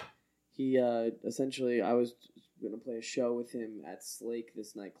essentially, I was going to play a show with him at Slake,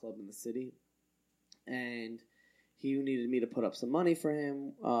 this nightclub in the city, and he needed me to put up some money for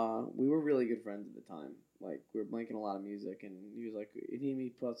him. We were really good friends at the time. Like, we were making a lot of music, and he was like, he needed me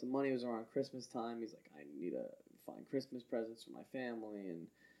to put up some money. It was around Christmas time. He's like, I need to find Christmas presents for my family, and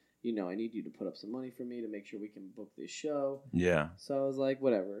I need you to put up some money for me to make sure we can book this show. Yeah. So I was like,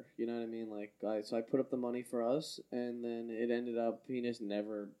 whatever. You know what I mean? Like, so I put up the money for us, and then it ended up he just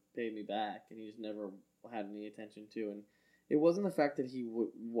never paid me back, and he just never had any attention to, and it wasn't the fact that he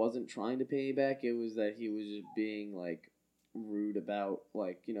wasn't trying to pay me back. It was that he was just being like rude about,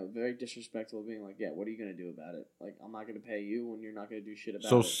 like, you know, very disrespectful, being like, yeah, what are you gonna do about it? Like, I'm not gonna pay you when you're not gonna do shit about it.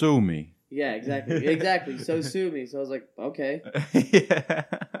 So sue me. Yeah, exactly. So sue me. So I was like, okay. Yeah.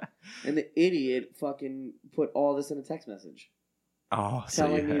 And the idiot fucking put all this in a text message. Oh,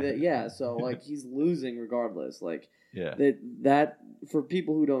 Telling me that, yeah, so like he's losing regardless. Like, yeah. That for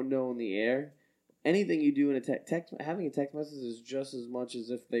people who don't know in the air, anything you do in a text, having a text message is just as much as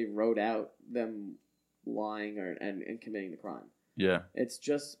if they wrote out them lying and committing the crime. Yeah. It's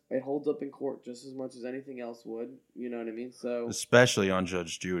just, it holds up in court just as much as anything else would. You know what I mean? So especially on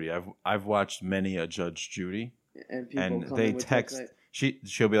Judge Judy. I've watched many a Judge Judy, and people and come they in with text.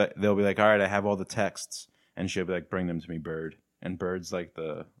 She'll be like, they'll be like, all right, I have all the texts, and she'll be like, bring them to me, Bird. And Bird's like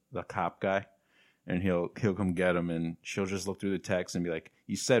the cop guy, and he'll come get him, and she'll just look through the text and be like,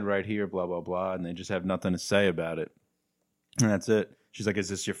 you said right here, blah blah blah, and they just have nothing to say about it, and that's it. She's like, is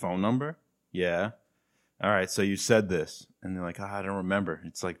this your phone number? Yeah. All right, so you said this, and they're like, oh, I don't remember.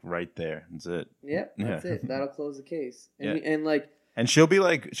 It's like right there. That's it. Yep, that's it. That'll close the case. And, Yeah. and like, and she'll be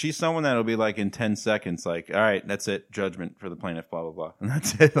like, she's someone that'll be like in 10 seconds, like, all right, that's it, judgment for the plaintiff, blah blah blah, and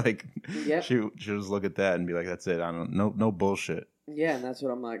that's it. Like, Yep. she'll just look at that and be like, that's it. No bullshit. yeah, and that's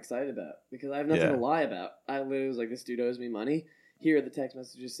what I'm not excited about, because I have nothing to lie about. I literally was like, this dude owes me money. Here are the text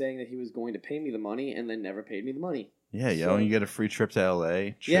messages saying that he was going to pay me the money and then never paid me the money. Yeah, yo, So- and you get a free trip to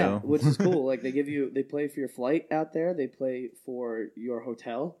LA. Chill. Yeah, which is cool. Like, they pay for your flight out there, they pay for your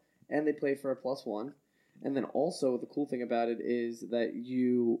hotel, and they pay for a +1. And then also, the cool thing about it is that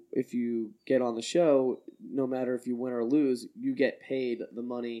if you get on the show, no matter if you win or lose, you get paid the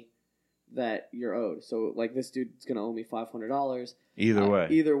money that you're owed. So, like, this dude's going to owe me $500. Either way.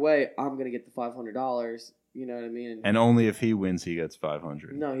 Either way, I'm going to get the $500. You know what I mean? And only if he wins, he gets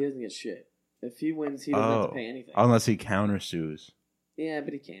 500. No, he doesn't get shit. If he wins, he doesn't have to pay anything. Unless he countersues. Yeah,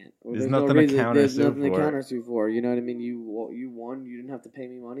 but he can't. Well, There's nothing to countersue There's nothing to for. countersue for. You know what I mean? You won. You didn't have to pay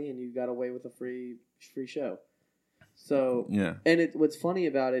me money, and you got away with a free show. So Yeah. And what's funny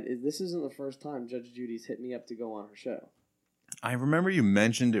about it is this isn't the first time Judge Judy's hit me up to go on her show. I remember you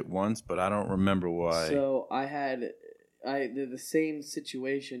mentioned it once, but I don't remember why. So the same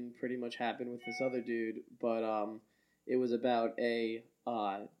situation pretty much happened with this other dude, but it was about a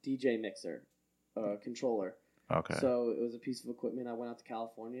DJ mixer controller. Okay. So it was a piece of equipment. I went out to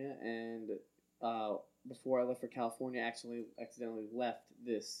California, and before I left for California, I accidentally left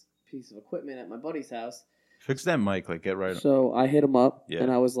this piece of equipment at my buddy's house. Fix that mic, like, get right. So I hit him up, Yeah.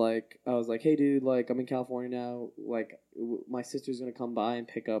 and I was like, hey dude, like, I'm in California now. Like, my sister's gonna come by and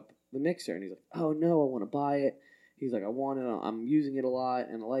pick up the mixer, and he's like, oh no, I want to buy it. He's like, I want it. I'm using it a lot,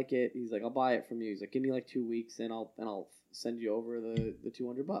 and I like it. He's like, I'll buy it from you. He's like, give me like 2 weeks, and I'll send you over the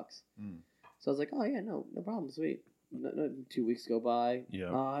 $200. So I was like, oh yeah, no problem, sweet. No, 2 weeks go by. Yeah.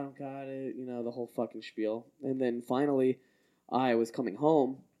 Oh, I don't got it. You know, the whole fucking spiel. And then finally, I was coming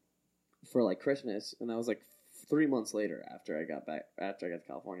home for like Christmas, and I was like 3 months later after I got to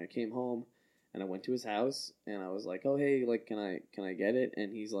California. I came home, and I went to his house, and I was like, oh hey, like, can I get it?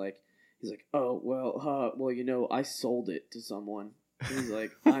 And he's like, oh well, you know, I sold it to someone. And he's like,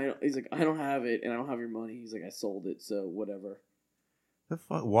 I don't have it, and I don't have your money. He's like, I sold it, so whatever. The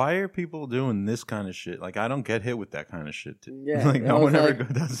fuck? Why are people doing this kind of shit? Like, I don't get hit with that kind of shit. Yeah, Like, no I was one ever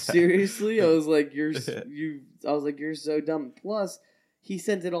like, does that. Seriously, I was like, you're so dumb. Plus, he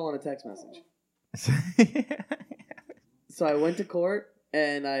sent it all in a text message. So I went to court,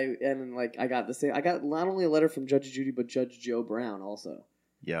 and I got the same. I got not only a letter from Judge Judy, but Judge Joe Brown also.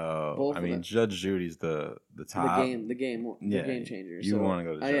 Yo, Both I of mean, them. Judge Judy's the top. The game changer. You want to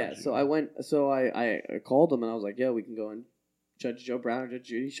go to Judge Judy. So I went. So I called him, and I was like, yeah, we can go in. Judge Joe Brown or Judge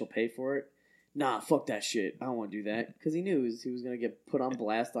Judy, she'll pay for it. Nah, fuck that shit. I don't want to do that. Because he knew he was going to get put on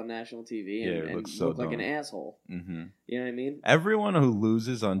blast on national TV and look like an asshole. Mm-hmm. You know what I mean? Everyone who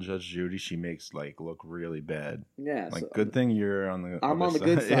loses on Judge Judy, she makes like look really bad. Yeah. Like, so, good thing you're on the I'm other on the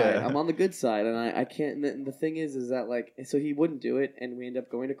good side. Yeah. I'm on the good side, and I can't. And the thing is that, like, so he wouldn't do it, and we ended up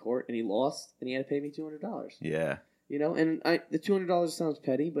going to court, and he lost, and he had to pay me $200. Yeah. You know, and the $200 sounds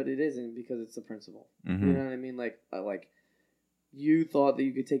petty, but it isn't, because it's the principle. Mm-hmm. You know what I mean? Like you thought that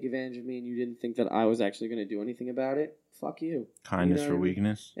you could take advantage of me, and you didn't think that I was actually going to do anything about it. Fuck you. Kindness You know for what I mean?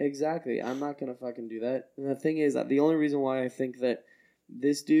 weakness. Exactly. I'm not going to fucking do that. And the thing is, the only reason why I think that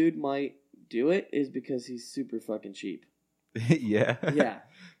this dude might do it is because he's super fucking cheap. Yeah. Yeah.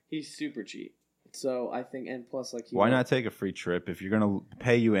 He's super cheap. So I think, and plus, like, Why not take a free trip if you're gonna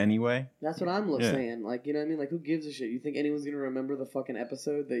pay you anyway? That's what I'm Yeah. saying. Like, you know what I mean? Like, who gives a shit? You think anyone's gonna remember the fucking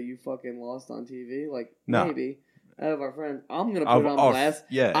episode that you fucking lost on TV? Like, No. maybe. out of our friends. I'm gonna put it on blast.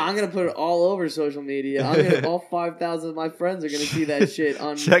 Yeah, I'm gonna put it all over social media. All 5,000 of my friends are gonna see that shit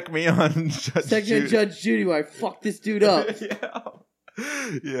on. Check me on Judge Judy. Where I fuck this dude up.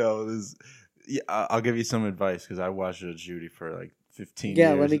 Yeah, I'll give you some advice because I watched Judge Judy for like 15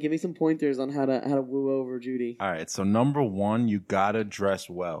 years. Yeah, give me some pointers on how to woo over Judy. All right, so number one, you gotta dress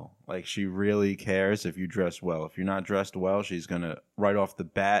well. Like, she really cares if you dress well. If you're not dressed well, she's gonna right off the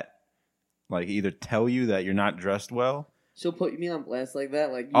bat, like, either tell you that you're not dressed well. She'll put me on blast like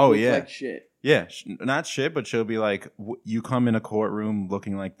that. Like, you look like shit. Yeah, not shit, but she'll be like, you come in a courtroom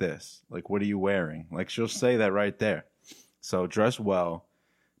looking like this. Like, what are you wearing? Like, she'll say that right there. So dress well.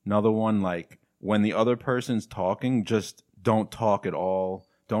 Another one, like, when the other person's talking, just don't talk at all.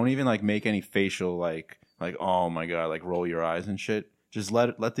 Don't even like make any facial like oh my god, like roll your eyes and shit. Just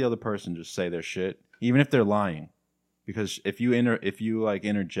let the other person just say their shit, even if they're lying. Because if you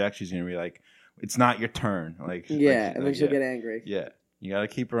interject, she's gonna be like, it's not your turn. Like, and then she'll get angry. Yeah, you gotta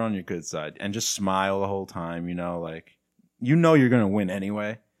keep her on your good side and just smile the whole time. You're gonna win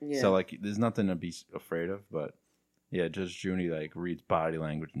anyway. Yeah. So like, there's nothing to be afraid of. But yeah, just Junie like reads body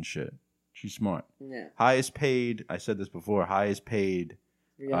language and shit. She's smart. Yeah. Highest paid, I said this before,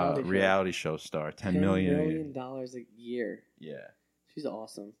 reality show star. $10 million a year. Yeah. She's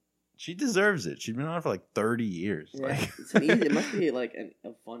awesome. She deserves it. She's been on for like 30 years. Yeah. Like, it must be like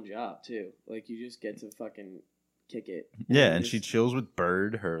a fun job too. Like, you just get to fucking kick it. Yeah, and she chills with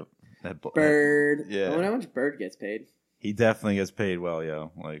Bird. Bird. Yeah. I wonder how much Bird gets paid. He definitely gets paid well,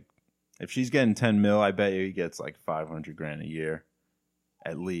 yo. Like, if she's getting 10 mil, I bet you he gets like $500,000 a year.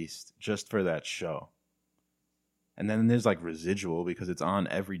 At least, just for that show. And then there's like residual because it's on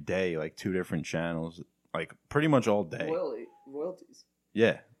every day, like 2 different channels, like pretty much all day. Royalties.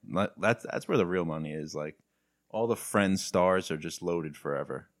 Yeah, that's where the real money is. Like, all the Friends stars are just loaded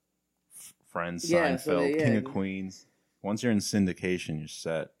forever. Friends, Seinfeld, King of Queens. Once you're in syndication, you're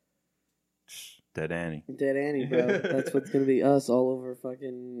set. Dead Annie. Dead Annie, bro. That's what's going to be us all over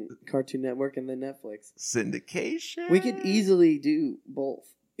fucking Cartoon Network and then Netflix. Syndication? We could easily do both.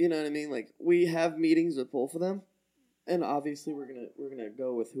 You know what I mean? Like, we have meetings with both of them. And obviously we're gonna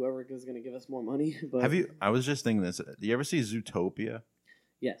go with whoever is going to give us more money. But I was just thinking this. Do you ever see Zootopia?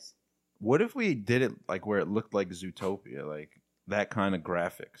 Yes. What if we did it like where it looked like Zootopia? Like, that kind of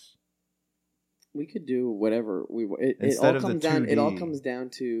graphics? We could do whatever we want. It all comes down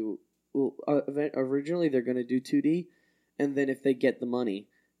to... Well, originally they're going to do 2D, and then if they get the money,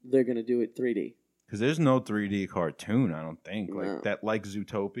 they're going to do it 3D. Because there's no 3D cartoon, I don't think, like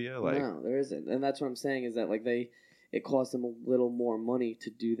Zootopia. Like, no, there isn't, and that's what I'm saying is that like it costs them a little more money to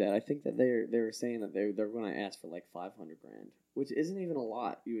do that. I think that they were saying that they're going to ask for like $500,000, which isn't even a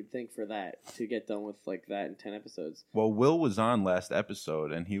lot. You would think for that to get done with like that in 10 episodes. Well, Will was on last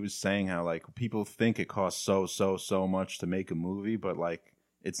episode, and he was saying how like people think it costs so much to make a movie, but like,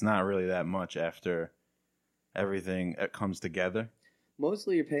 it's not really that much after everything comes together.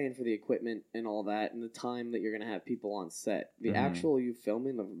 Mostly you're paying for the equipment and all that and the time that you're going to have people on set. The actual you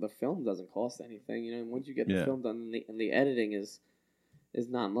filming, the film doesn't cost anything. You know, once you get the film done and the editing is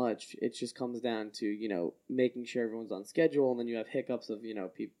not much. It just comes down to, you know, making sure everyone's on schedule, and then you have hiccups of, you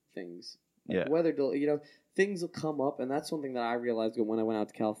know, things. Like weather, you know, things will come up, and that's something that I realized when I went out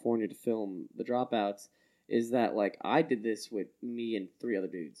to California to film The Dropouts. Is that, like, I did this with me and 3 other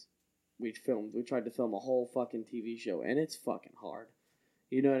dudes. We tried to film a whole fucking TV show, and it's fucking hard.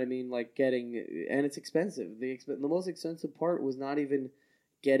 You know what I mean? Like, and it's expensive. The most expensive part was not even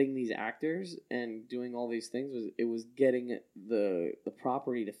getting these actors and doing all these things. It was getting the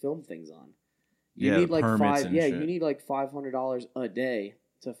property to film things on. You need like you need like $500 a day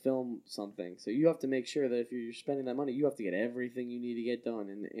to film something. So you have to make sure that if you're spending that money, you have to get everything you need to get done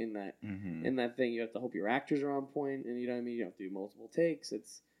in that thing. You have to hope your actors are on point, and you know what I mean. You have to do multiple takes.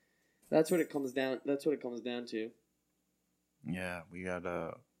 That's what it comes down. That's what it comes down to. Yeah, we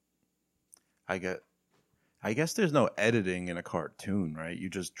gotta. I guess there's no editing in a cartoon, right? You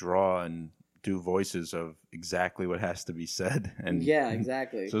just draw and do voices of exactly what has to be said, and yeah,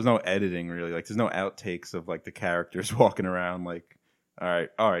 exactly. So there's no editing really. Like, there's no outtakes of like the characters walking around like. All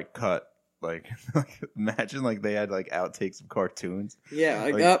right, cut. Like imagine like they had like outtakes of cartoons. Yeah,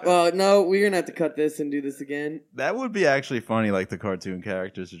 no, we're gonna have to cut this and do this again. That would be actually funny. Like, the cartoon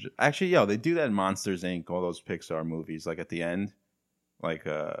characters are they do that in Monsters Inc. All those Pixar movies. Like, at the end, like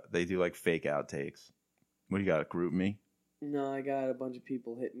they do like fake outtakes. What do you got? Group me? No, I got a bunch of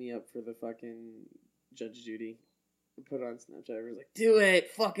people hit me up for the fucking Judge Judy. I put it on Snapchat. I was like, "Do it!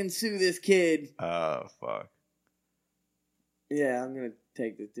 Fucking sue this kid!" Oh fuck. Yeah, I'm gonna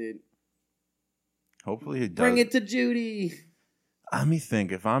take this dude. Hopefully he does. Bring it to Judy. Let me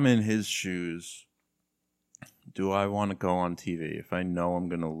think. If I'm in his shoes, do I want to go on TV if I know I'm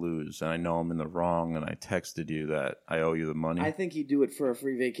going to lose and I know I'm in the wrong and I texted you that I owe you the money? I think he'd do it for a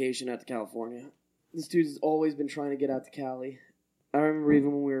free vacation out to California. This dude's always been trying to get out to Cali. I remember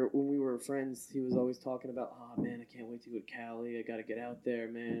even when we were friends, he was always talking about, oh man, I can't wait to go to Cali. I got to get out there,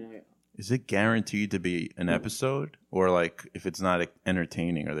 man. Is it guaranteed to be an episode? Or like if it's not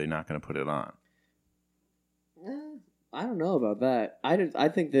entertaining, are they not going to put it on? I don't know about that. I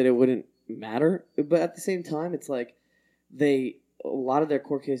think that it wouldn't matter, but at the same time, it's like a lot of their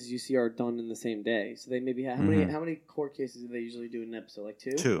court cases you see are done in the same day. So they maybe have how many court cases do they usually do in an episode? Like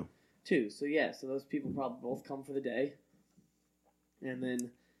two? Two. So yeah, so those people probably both come for the day, and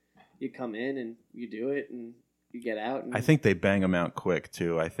then you come in and you do it and you get out. And I think they bang them out quick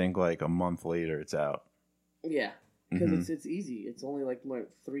too. I think like a month later it's out. Yeah. Because it's easy. It's only like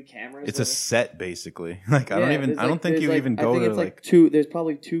 3 cameras. It's a set basically. Like I don't think you even go to like two. There's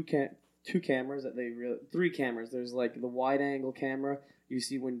probably two cameras that they 3 cameras. There's like the wide angle camera. You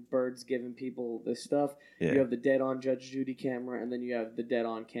see when Bird's giving people this stuff. Yeah. You have the dead on Judge Judy camera, and then you have the dead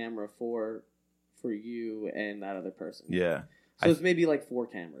on camera for you and that other person. Yeah. So it's maybe like 4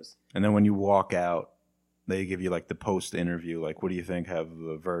 cameras. And then when you walk out, they give you like the post interview. Like, what do you think? Have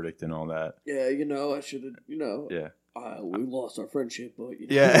the verdict and all that. Yeah, I should have. Yeah. We lost our friendship, but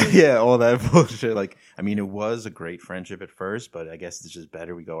yeah, all that bullshit. Like, I mean, it was a great friendship at first, but I guess it's just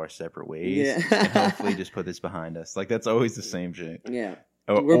better we go our separate ways. Yeah. And hopefully just put this behind us. Like, that's always the same shit. Yeah.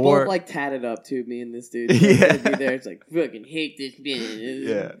 We're both like tatted up too, me and this dude. So yeah. Be there. It's like, fucking hate this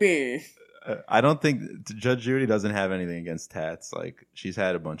bitch. Yeah. I don't think Judge Judy doesn't have anything against tats. Like, she's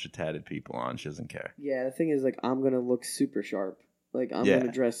had a bunch of tatted people on. She doesn't care. Yeah, the thing is, like, I'm going to look super sharp. Like, I'm going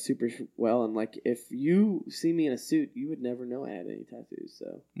to dress super well. And, like, if you see me in a suit, you would never know I had any tattoos,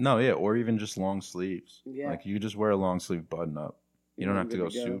 so. No, yeah, or even just long sleeves. Yeah. Like, you just wear a long sleeve button up. You don't have to go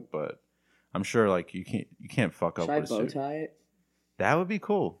suit, but I'm sure, like, you can't fuck up with a suit. Should I bow tie it? That would be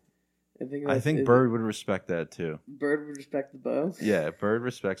cool. I think Bird would respect that, too. Bird would respect the bow? Yeah, Bird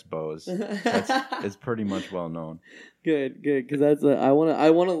respects bows. It's pretty much well known. Good, because that's I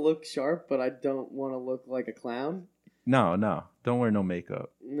want to look sharp, but I don't want to look like a clown. No, don't wear no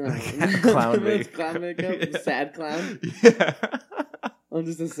makeup. No, clown makeup. Clown makeup. Yeah. Sad clown. Yeah, I'm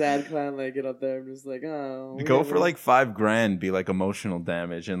just a sad clown. Like get up there, I'm just like, oh. Go for like $5,000, be like emotional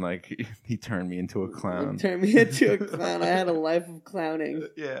damage, and like he turned me into a clown. Turned me into a clown. I had a life of clowning.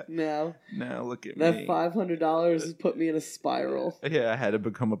 Yeah. Now look at that me. $500 has put me in a spiral. Yeah, I had to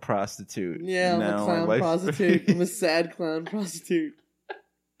become a prostitute. Yeah, I'm a clown prostitute. I'm a sad clown prostitute.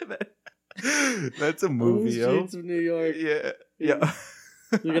 That's a movie, yo. Streets of New York. Yeah.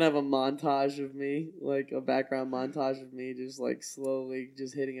 You're gonna have a montage of me, like a background montage of me, just like slowly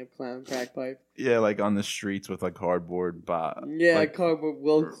just hitting a clown crack pipe. Yeah, like on the streets with like cardboard. Yeah, like, cardboard.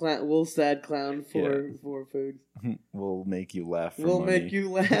 We'll sad clown for food. We'll make you laugh. For we'll money. make you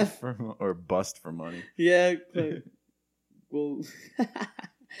laugh or bust for money. Yeah, we'll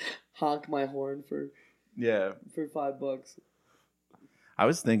honk my horn for $5. I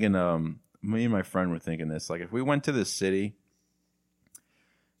was thinking, me and my friend were thinking this. Like, if we went to the city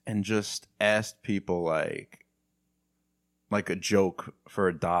and just asked people like a joke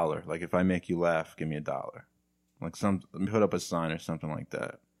for $1, like if I make you laugh, give me $1. Like put up a sign or something like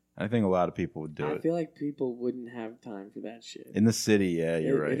that. I think a lot of people would do it. I feel like people wouldn't have time for that shit. In the city, yeah,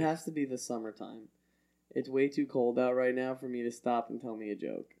 you're right. It has to be the summertime. It's way too cold out right now for me to stop and tell me a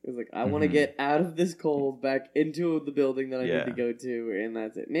joke. It's like, I want to get out of this cold back into the building that I need to go to, and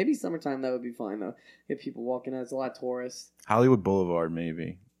that's it. Maybe summertime, that would be fine, though. Get people walking out. It's a lot of tourists. Hollywood Boulevard,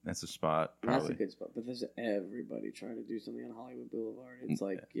 maybe. That's a spot, probably. That's a good spot. But there's everybody trying to do something on Hollywood Boulevard. It's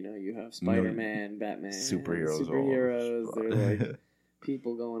like, you have Spider-Man, Batman. Superheroes. They're like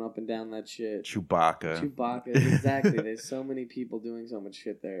people going up and down that shit. Chewbacca, exactly. There's so many people doing so much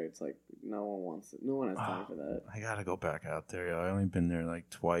shit there. It's like no one wants it. No one has time for that. I gotta go back out there. Yo. I only been there like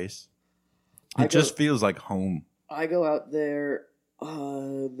twice. It just feels like home. I go out there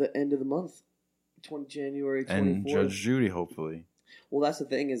the end of the month, January 24th. And Judge Judy, hopefully. Well, that's the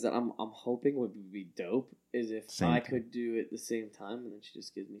thing is that I'm hoping what would be dope is if I could do it at the same time, and then she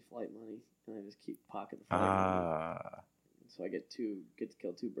just gives me flight money, and I just keep pocket the flight money. So I get to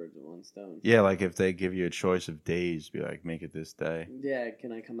kill 2 birds with 1 stone. Yeah, like if they give you a choice of days, be like, make it this day. Yeah,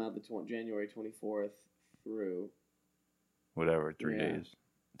 can I come out the January 24th through? Whatever, 3 days.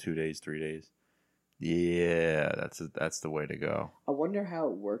 2 days, 3 days. Yeah, that's the way to go. I wonder how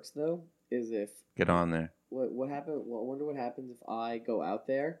it works, though, is if... Get on there. What happened? Well, I wonder what happens if I go out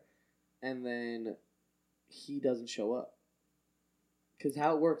there and then he doesn't show up. Because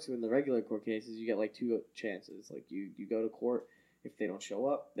how it works in the regular court cases, you get like 2 chances. Like you go to court If they don't show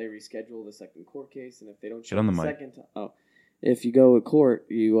up, they reschedule the second court case, and if they don't show Get on up the the mic. second time, if you go to court,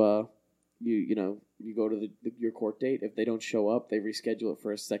 you go to your court date. If they don't show up, they reschedule it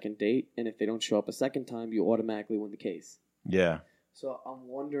for a second date, and if they don't show up a second time, you automatically win the case. Yeah. So I'm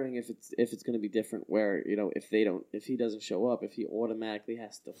wondering if it's going to be different, where if he doesn't show up, if he automatically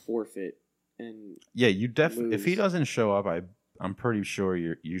has to forfeit and Yeah, you definitely. If he lose. doesn't show up, I'm pretty sure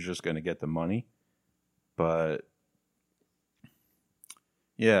you're just gonna get the money. But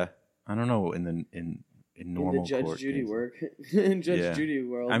yeah, I don't know in normal in the Judge court Judy cases. work in Judge Yeah. Judy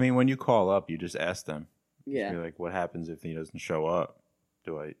world. I mean, when you call up, you just ask them. yeah, Be like, what happens if he doesn't show up?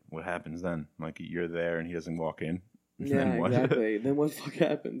 What happens then? Like, you're there and he doesn't walk in? yeah, Then what? exactly. Then what the fuck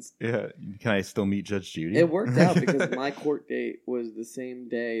happens? Yeah. Can I still meet Judge Judy? It worked out because my court date was the same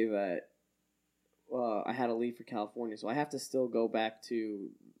day that I had to leave for California, so I have to still go back to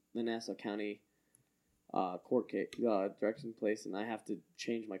the Nassau County court case, direction place, and I have to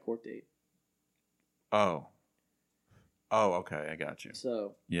change my court date. Oh, okay. I got you.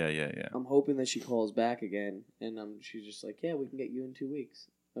 So Yeah. I'm hoping that she calls back again, and she's just like, "Yeah, we can get you in 2 weeks."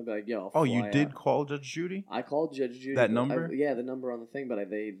 I'll be like, "Yo." Oh, you fly did out. call Judge Judy? I called Judge Judy. That but number? yeah, the number on the thing, but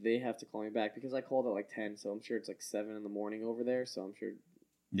they have to call me back because I called at like 10, so I'm sure it's like 7 in the morning over there. So I'm sure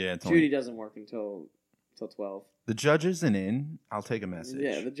Yeah. It's Judy only, doesn't work until 12. the judge isn't in. I'll take a message.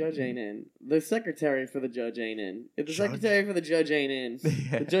 Yeah, the judge ain't in. The secretary for the judge ain't in. If the Judge? secretary for the judge ain't in,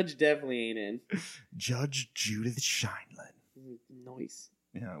 Yeah. the judge definitely ain't in. Judge Judith Shineland. Nice.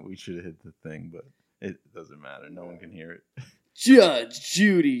 Yeah, we should have hit the thing, but it doesn't matter. No one can hear it. Judge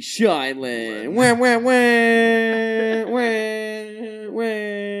Judy Shineland. Wah, wah, wah, wah,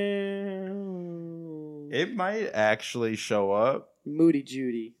 wah. It might actually show up Moody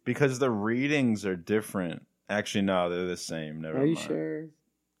Judy. because the readings are different. Actually, no, they're the same. Never Are mind. you sure?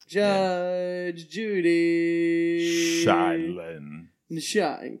 Judge Judy Shineland.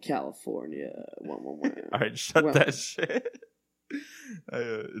 Shot in California. Wah, wah, wah. All right, shut Well- that shit.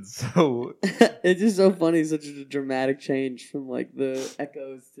 It's so. It's just so funny, such a dramatic change from like the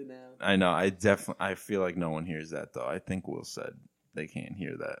echoes to now. I know. I feel like no one hears that though. I think Will said they can't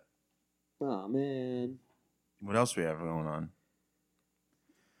hear that. Oh man. What else we have going on?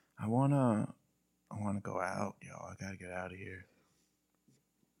 I wanna go out, yo. I gotta get out of here.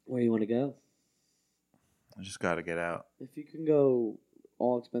 Where do you want to go? I just gotta get out. If you can go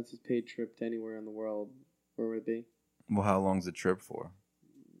all expenses paid trip to anywhere in the world, where would it be? Well, how long's the trip for?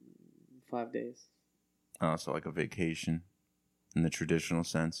 5 days. Oh, so like a vacation in the traditional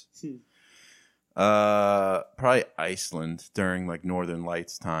sense. Hmm. Probably Iceland during like Northern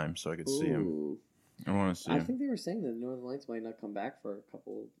Lights time, so I could see him. Ooh. I want to see I him. think they were saying that the Northern Lights might not come back for a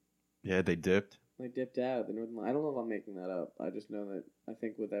couple. Yeah, they dipped. They dipped out. The Northern. I don't know if I'm making that up. I just know that I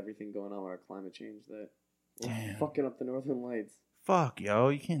think with everything going on with our climate change, that we're Damn. fucking up the Northern Lights. Fuck, yo,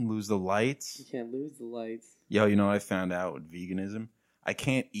 you can't lose the lights. You can't lose the lights. Yo, you know what I found out with veganism? I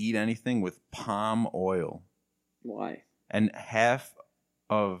can't eat anything with palm oil. Why? And half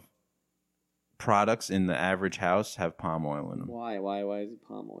of products in the average house have palm oil in them. Why? Why is it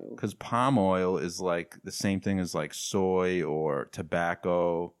palm oil? Because palm oil is like the same thing as like soy or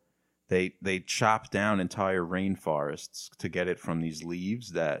tobacco. They chop down entire rainforests to get it from these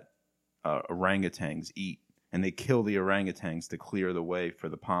leaves that orangutans eat. And they kill the orangutans to clear the way for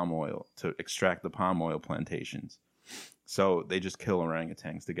the palm oil, to extract the palm oil plantations. So they just kill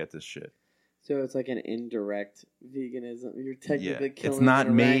orangutans to get this shit. So it's like an indirect veganism. You're technically Yeah, killing it's not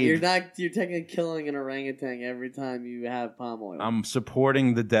an made- You're technically killing an orangutan every time you have palm oil. I'm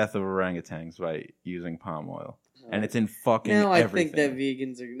supporting the death of orangutans by using palm oil. And it's in fucking now I everything.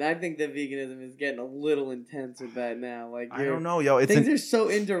 I think that veganism is getting a little intense with that now. Like I don't know, yo. It's things are so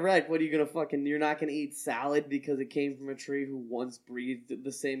indirect. What are you gonna you're not gonna eat salad because it came from a tree who once breathed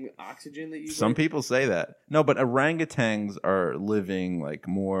the same oxygen that you some breathe? people say that. No, but orangutans are living like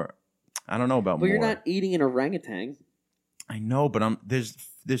more. I don't know about But more. you're not eating an orangutan. I know, but there's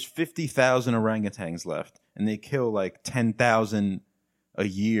 50,000 orangutans left, and they kill like 10,000 a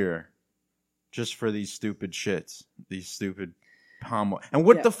year just for these stupid shits, these stupid palm oil. And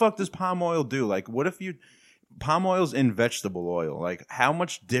what the fuck does palm oil do? Like, what if palm oil's in vegetable oil? Like, how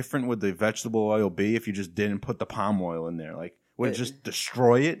much different would the vegetable oil be if you just didn't put the palm oil in there? Like, would it just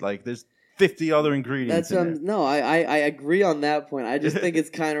destroy it? Like, there's 50 other ingredients That's in there. no, I agree on that point. I just think it's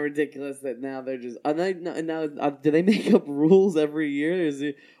kind of ridiculous that now they're just now do they make up rules every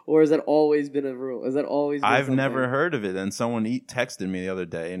year? Or has that always been a rule? Has that always been I've something? never heard of it. And someone texted me the other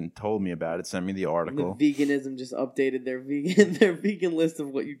day and told me about it, sent me the article. The veganism just updated their vegan list of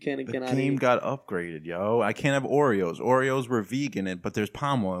what you can and The cannot game eat. got upgraded, yo. I can't have Oreos. Oreos were vegan, but there's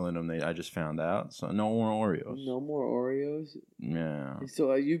palm oil in them. I just found out. So no more Oreos. No more Oreos? Yeah.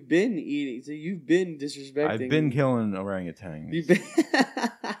 So you've been eating. So you've been disrespecting. I've been killing orangutans. You've been...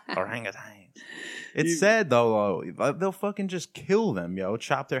 Orangutans. It's sad, though. They'll fucking just kill them, yo.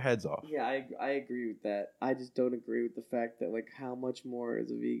 Chop their heads off. Yeah, I agree with that. I just don't agree with the fact that, like, how much more is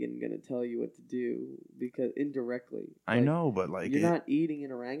a vegan going to tell you what to do? Because indirectly. I know, but, like... You're not eating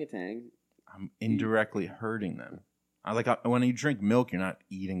an orangutan. I'm indirectly hurting them. When you drink milk, you're not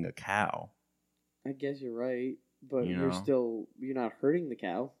eating a cow. I guess you're right. But You you're know? you're not hurting the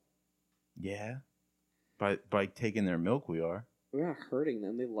cow. Yeah. By taking their milk, we are. We're not hurting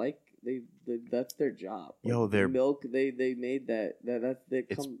them. That's their job. Yo, their milk. They made that.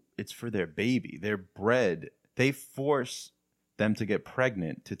 It's for their baby. They're bred. They force them to get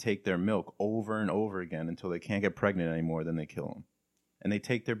pregnant to take their milk over and over again until they can't get pregnant anymore. Then they kill them, and they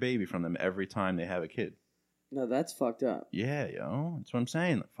take their baby from them every time they have a kid. No, that's fucked up. Yeah, yo, that's what I'm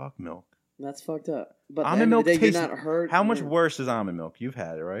saying. Like, fuck milk. That's fucked up. But almond milk day, tastes. you're not hurt. How much worse is almond milk? You've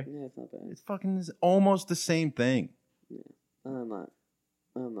had it, right? Yeah, it's not bad. It's fucking almost the same thing. Yeah. I'm not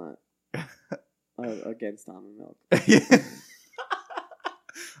against almond milk.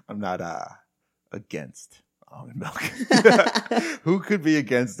 I'm not against almond milk. Who could be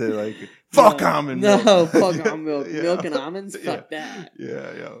against it? Like, fuck almond milk. No, fuck almond milk. Yeah. Milk and almonds? Fuck that.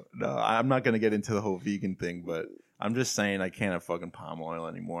 Yeah, yo. No, I'm not going to get into the whole vegan thing, but I'm just saying I can't have fucking palm oil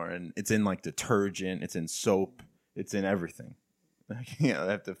anymore. And it's in, like, detergent. It's in soap. It's in everything. I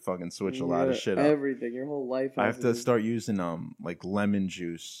have to fucking switch a lot of shit up. Everything. Your whole life. I have to start using, like, lemon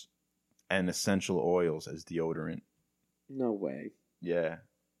juice and essential oils as deodorant. No way. Yeah.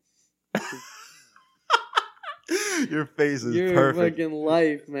 Your face is Your perfect. fucking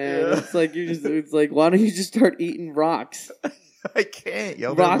life, man. Yeah. It's like, why don't you just start eating rocks? I can't,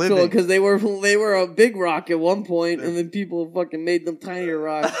 yo. Rocks, because they were a big rock at one point, and then people fucking made them tinier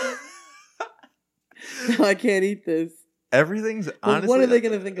rocks. Now I can't eat this. Everything's honestly. What are they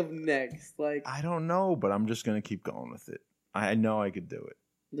gonna think of next? Like, I don't know, but I'm just gonna keep going with it. I know I could do it.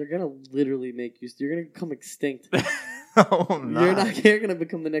 they're gonna literally make you. You're gonna become extinct. No, I'm not. You're gonna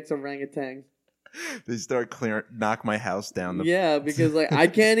become the next orangutan. They start knock my house down. Yeah, because like I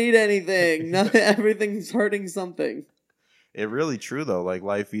can't eat anything. Everything's hurting something. It really true though. Like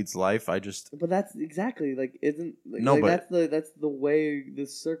life eats life. But that's exactly like isn't like, no, like, but that's the way the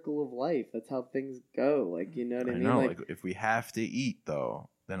circle of life. That's how things go. Like you know what I mean? know. Like if we have to eat though,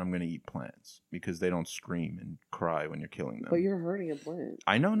 then I'm gonna eat plants because they don't scream and cry when you're killing them. But you're hurting a plant.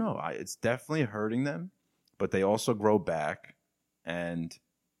 I know, no. It's definitely hurting them, but they also grow back and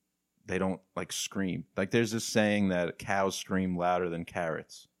they don't like scream. Like there's this saying that cows scream louder than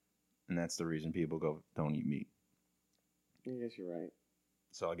carrots, and that's the reason people go don't eat meat. I guess you're right.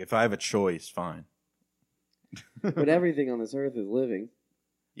 So like if I have a choice, fine. But everything on this earth is living.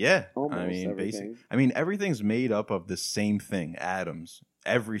 Yeah, Almost I mean, everything. everything's made up of the same thing, atoms.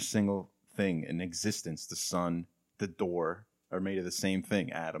 Every single thing in existence, the sun, the door, are made of the same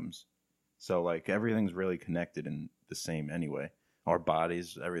thing, atoms. So like everything's really connected and the same anyway. Our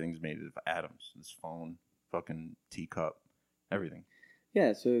bodies, everything's made of atoms. This phone, fucking teacup, everything.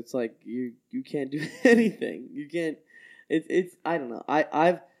 Yeah, so it's like you can't do anything. You can't. It's I don't know.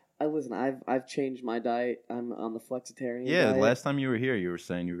 I've changed my diet. I'm on the flexitarian. Yeah, diet. last time you were here, you were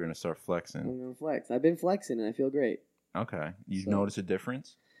saying you were going to start flexing. I'm gonna flex. I've been flexing and I feel great. Okay, you So- notice a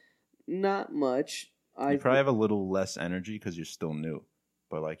difference? Not much. You probably have a little less energy because you're still new,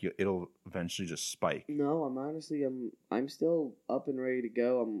 but like it'll eventually just spike. No, I'm still up and ready to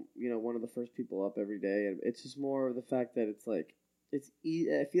go. I'm one of the first people up every day, and it's just more of the fact that it's like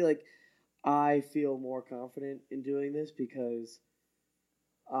I feel like I feel more confident in doing this because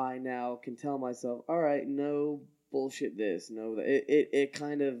I now can tell myself, all right, no bullshit this, no that. It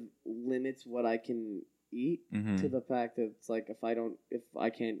kind of limits what I can eat to the fact that it's like if I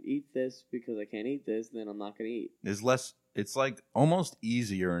can't eat this because I can't eat this, then I'm not gonna eat. There's less. It's like almost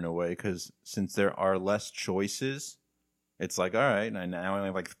easier in a way because since there are less choices, it's like all right, and now I only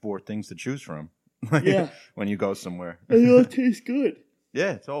have like 4 things to choose from. Yeah. When you go somewhere, And it all tastes good.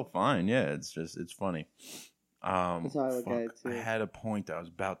 yeah, it's all fine. Yeah, it's funny. That's how I look at it, too. I had a point I was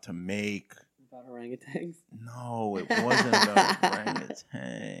about to make. About orangutans. No, it wasn't about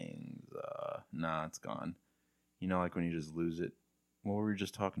orangutans. Nah, it's gone. You know, like when you just lose it. What were we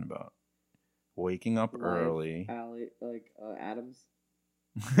just talking about? Waking up early. Adams.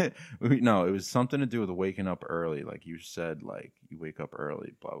 No, it was something to do with waking up early. Like you said, like you wake up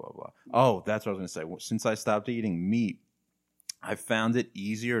early, blah, blah, blah. Oh, that's what I was going to say. Since I stopped eating meat, I found it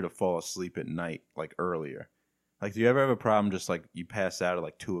easier to fall asleep at night, like earlier. Like, do you ever have a problem just like you pass out at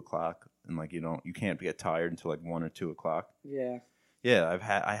like 2 o'clock and like you can't get tired until like 1 or 2 o'clock? Yeah. Yeah,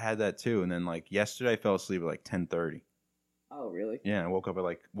 I had that too. And then like yesterday I fell asleep at like 10:30. Oh, really? Yeah, I woke up at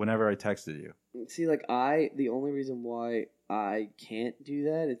like whenever I texted you. See, like the only reason why I can't do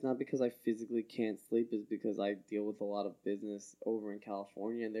that, it's not because I physically can't sleep, is because I deal with a lot of business over in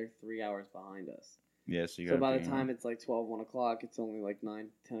California, and they're 3 hours behind us. Yeah, so By the time it's like 12, 1 o'clock, it's only like 9,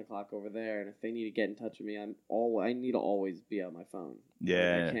 10 o'clock over there, and if they need to get in touch with me, I need to always be on my phone.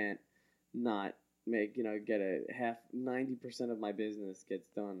 Yeah. Like, I can't not make, get 90% of my business gets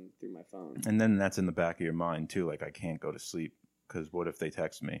done through my phone. And then that's in the back of your mind too, like I can't go to sleep because what if they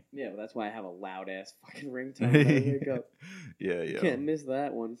text me? Yeah, well, that's why I have a loud ass fucking ringtone when I wake up. Yeah. Can't miss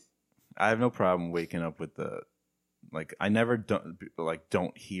that one. I have no problem waking up with I never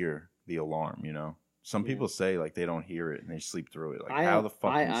don't hear the alarm, Some people say like they don't hear it and they sleep through it. Like how the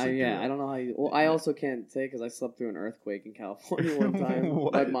fuck do you sleep through it? I don't know how you... Well, I also can't say because I slept through an earthquake in California one time.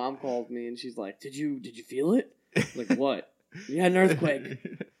 My mom called me and she's like, Did you feel it? Like, what? You had an earthquake.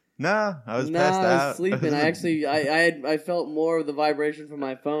 Nah, I was passed out. I was sleeping. I felt more of the vibration from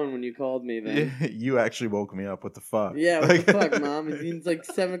my phone when you called me then. You actually woke me up. What the fuck? Yeah, what the fuck, Mom? It's like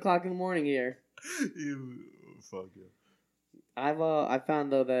 7 o'clock in the morning here. Fuck yeah. I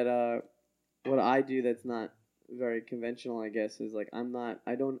found though that what I do that's not very conventional, I guess, is like I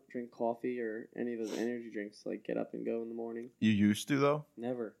don't drink coffee or any of those energy drinks. Like get up and go in the morning. You used to though?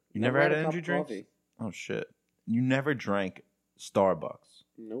 Never. You never had a energy cup of drinks? Coffee. Oh shit! You never drank Starbucks?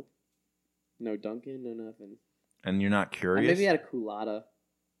 Nope. No Dunkin', no nothing. And you're not curious? I maybe had a Coolada.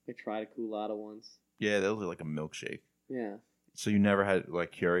 I tried a Coolada once. Yeah, those are like a milkshake. Yeah. So you never had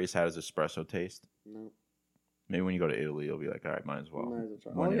like curious? How does espresso taste? No. Maybe when you go to Italy, you'll be like, all right, might as well. Might as well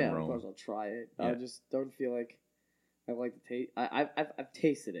try. When Oh in yeah, Rome. of course I'll try it. Yeah. I just don't feel like I like the taste. I've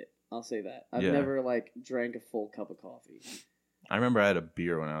tasted it. I'll say that. I've Yeah. never like drank a full cup of coffee. I remember I had a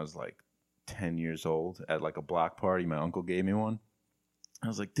beer when I was like 10 years old at like a block party. My uncle gave me one. I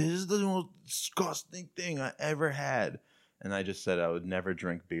was like, this is the most disgusting thing I ever had. And I just said I would never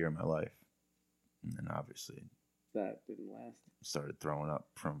drink beer in my life. And then obviously That didn't last. started throwing up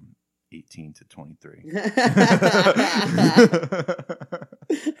from 18 to 23.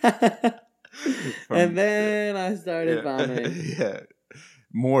 And then I started vomiting. Yeah.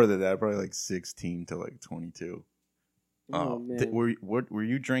 More than that, probably like 16 to like 22. Oh, man. Were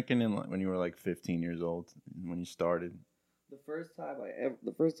you drinking when you were like 15 years old when you started? The first time I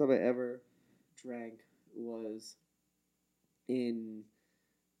ever drank was in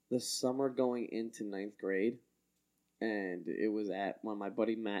the summer going into 9th grade, and it was at my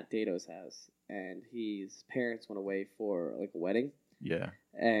buddy Matt Dato's house, and his parents went away for like a wedding. Yeah.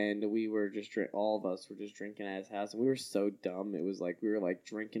 And we were just all of us were just drinking at his house, and we were so dumb. It was like we were like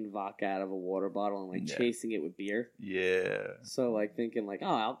drinking vodka out of a water bottle and like chasing it with beer. Yeah. So like thinking like,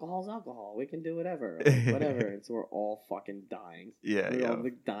 oh, alcohol's alcohol, we can do whatever, like, whatever. And so we're all fucking dying. Yeah, we're all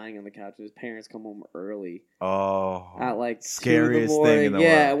like dying on the couch. His parents come home early. Oh, at like scariest 2 in the morning. thing in the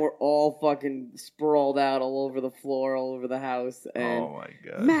yeah, world. and we're all fucking sprawled out all over the floor, all over the house. And oh my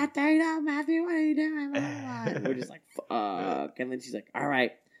god, Matthew, what are you doing? And we're just like, fuck. And then she's like, all right,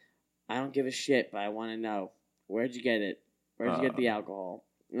 I don't give a shit, but I want to know, where'd you get it? Where'd you get the alcohol?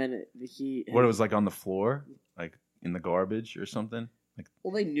 And what, it was like on the floor, like in the garbage or something. Like,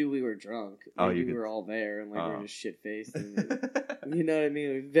 well, they knew we were drunk. They knew we were all there, and like we were just shit faced. You know what I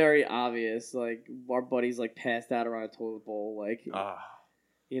mean? It was very obvious. Like our buddies like passed out around a toilet bowl. Like,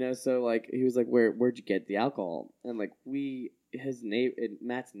 so like he was like, "Where'd you get the alcohol?" And like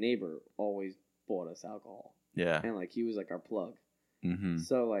Matt's neighbor always bought us alcohol. Yeah, and like he was like our plug. Mm-hmm.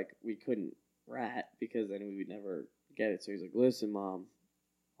 So like we couldn't rat because then we would never get it. So he's like, "Listen, Mom,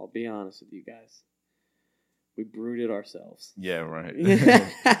 I'll be honest with you guys. We brewed it ourselves." Yeah, right.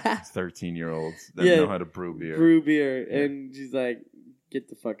 13-year-olds that know how to brew beer. Yeah. And she's like, "Get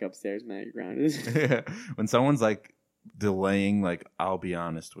the fuck upstairs, man. You're grounded." When someone's like delaying, like, "I'll be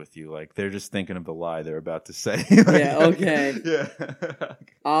honest with you," like they're just thinking of the lie they're about to say. Yeah. Okay. Yeah.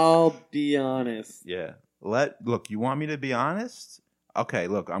 I'll be honest. Yeah. Look. You want me to be honest? Okay,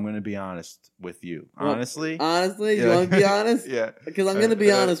 look, I'm going to be honest with you. Honestly? Honestly? You want to be honest? Yeah. Because I'm going to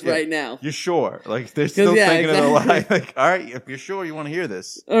be honest right now. You're sure? Like, they're still thinking of the lie. Like, all right, if you're sure you want to hear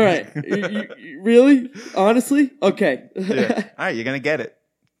this. All right. you really? Honestly? Okay. Yeah. All right, you're going to get it.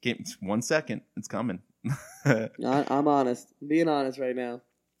 Give 1 second. It's coming. I'm honest. I'm being honest right now.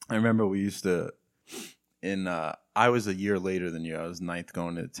 I remember we used to I was a year later than you. I was 9th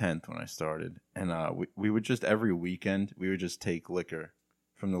going to 10th when I started. And we would just every weekend, we would just take liquor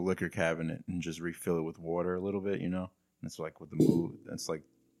from the liquor cabinet and just refill it with water a little bit, you know? And it's like with the move. That's like,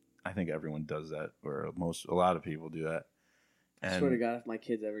 I think everyone does that, or a lot of people do that. And I swear to God, if my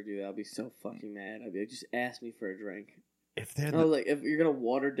kids ever do that, I'll be so fucking mad. I'd be like, just ask me for a drink. If they're like, if you're going to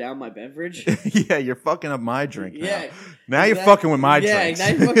water down my beverage. Yeah, you're fucking up my drink now. Yeah. Now you're fucking with my drink. Yeah,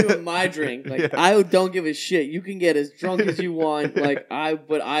 now you're fucking with my drink. Like, I don't give a shit. You can get as drunk as you want. But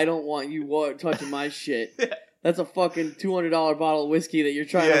I don't want you touching my shit. Yeah. That's a fucking $200 bottle of whiskey that you're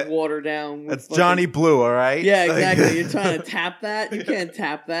trying to water down. That's fucking Johnny Blue, all right? Yeah, exactly. You're trying to tap that? You can't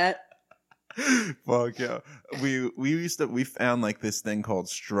tap that. Fuck yeah. We found like this thing called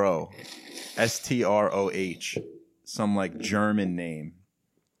Stroh. STROH. Some like German name.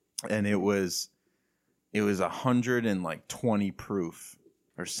 And it was 120 proof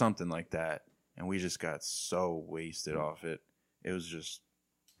or something like that. And we just got so wasted off it. It was just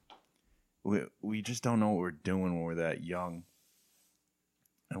we just don't know what we're doing when we're that young.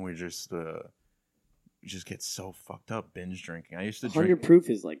 And we just get so fucked up binge drinking. I used to 100 drink proof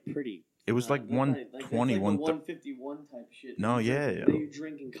is like pretty. It was like 120, like 151 type shit. No, yeah. That you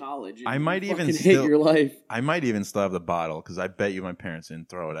drink in college. I might even hate your life. I might even still have the bottle because I bet you my parents didn't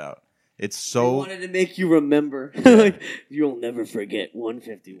throw it out. It's so. They wanted to make you remember. Like, you'll never forget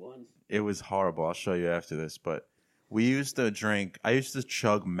 151. It was horrible. I'll show you after this. But we used to drink. I used to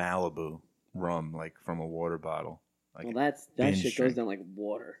chug Malibu rum like from a water bottle. Like, well, that shit goes down like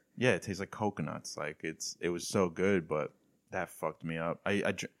water. Yeah, it tastes like coconuts. Like it was so good, but that fucked me up.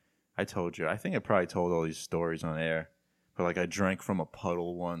 I told you. I think I probably told all these stories on air. But like I drank from a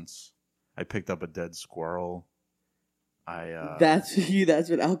puddle once. I picked up a dead squirrel. That's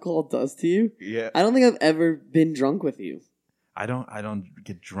what alcohol does to you? Yeah. I don't think I've ever been drunk with you. I don't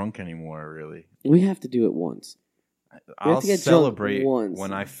get drunk anymore, really. We have to do it once. I'll celebrate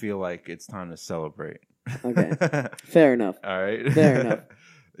when I feel like it's time to celebrate. Okay. Fair enough. All right. Fair enough.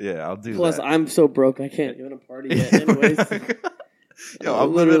 Yeah, I'll do Plus, that. I'm so broke I can't even a party yet anyways. Yo,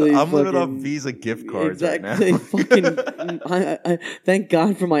 I'm living off Visa gift cards right now. I thank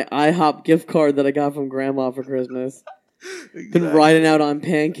God for my IHOP gift card that I got from Grandma for Christmas. Exactly. Been riding out on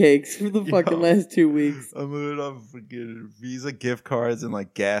pancakes for the fucking last 2 weeks. I'm living off Visa gift cards and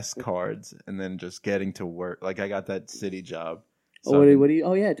like gas cards, and then just getting to work. Like I got that city job. So what do you?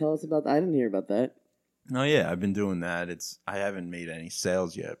 Oh yeah, tell us about that. I didn't hear about that. No, yeah, I've been doing that. I haven't made any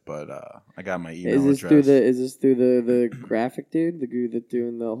sales yet, but I got my email address. Is this through the graphic dude, the dude that's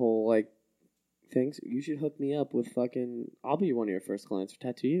doing the whole like things? You should hook me up with fucking. I'll be one of your first clients for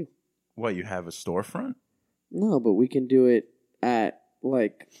Tattoo You. What, you have a storefront? No, but we can do it at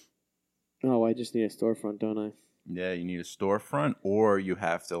like. Oh, I just need a storefront, don't I? Yeah, you need a storefront, or you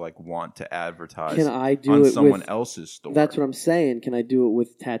have to like want to advertise. Can I do on it someone with, else's store? That's what I'm saying. Can I do it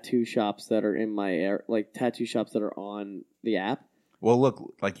with tattoo shops that are in my air, like tattoo shops that are on the app? Well,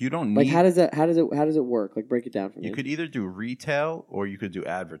 look, like you don't need. Like how does it work? Like break it down for me. You could either do retail or you could do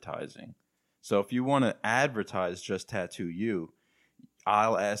advertising. So if you want to advertise just Tattoo You,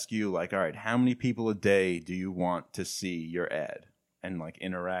 I'll ask you like, all right, how many people a day do you want to see your ad and like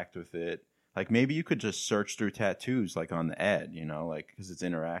interact with it? Like, maybe you could just search through tattoos, like, on the ad, you know, like, because it's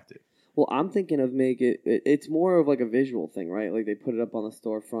interactive. Well, I'm thinking of it's more of, like, a visual thing, right? Like, they put it up on the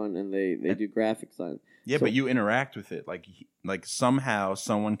storefront, and they do graphics on it. Yeah, but you interact with it. Like, somehow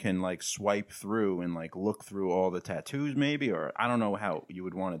someone can, like, swipe through and, like, look through all the tattoos, maybe, or I don't know how you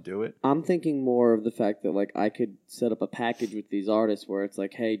would want to do it. I'm thinking more of the fact that, like, I could set up a package with these artists where it's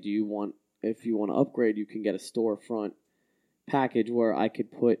like, hey, if you want to upgrade, you can get a storefront package where I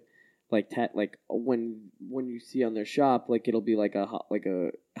could put... Like when you see on their shop, like it'll be like a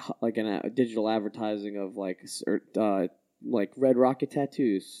digital advertising of like Red Rocket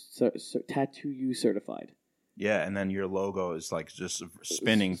Tattoos, Tattoo You certified. Yeah, and then your logo is like just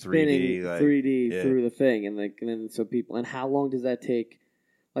spinning 3D, like, 3D through the thing, and then so people. And how long does that take?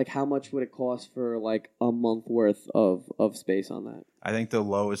 Like, how much would it cost for like a month worth of space on that? I think the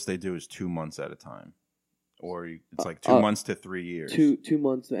lowest they do is 2 months at a time. Or it's like 2 months to 3 years. 2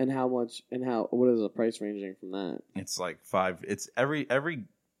 months, and how much? And what is the price ranging from that? It's like 5. It's every.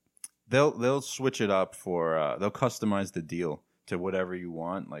 They'll switch it up for. They'll customize the deal to whatever you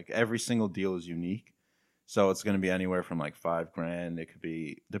want. Like every single deal is unique, so it's going to be anywhere from like $5,000. It could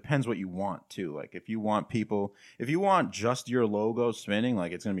be depends what you want too. Like if you want just your logo spinning,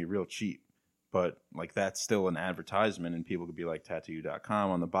 like it's going to be real cheap. But, like, that's still an advertisement, and people could be like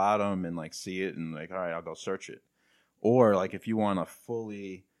tattoo.com on the bottom and, like, see it and, like, all right, I'll go search it. Or, like, if you want a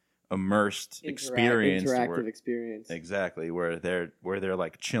fully immersed experience, interactive experience. Exactly, where they're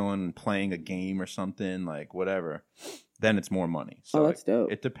like chilling, playing a game or something, like whatever. Then it's more money. So that's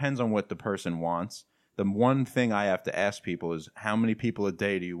dope. It depends on what the person wants. The one thing I have to ask people is, how many people a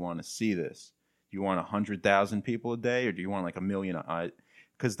day do you want to see this? Do you want 100,000 people a day, or do you want like 1 million?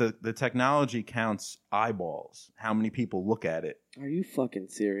 Because the technology counts eyeballs, how many people look at it. Are you fucking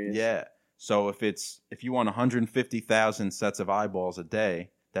serious? Yeah. So if you want 150,000 sets of eyeballs a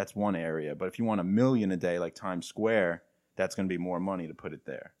day, that's one area. But if you want 1 million a day, like Times Square, that's going to be more money to put it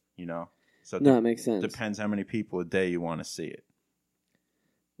there. You know. So it makes sense. Depends how many people a day you want to see it.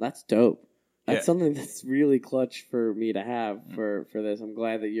 That's dope. That's something that's really clutch for me to have for this. I'm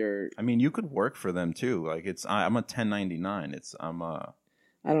glad that you're. I mean, you could work for them too. Like I'm a 1099.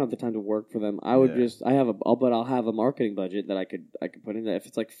 I don't have the time to work for them. I would but I'll have a marketing budget that I could put in there. If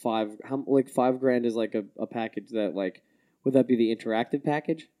it's like $5,000 is like a package that like, would that be the interactive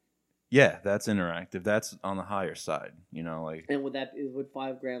package? Yeah, that's interactive. That's on the higher side, you know, like. And would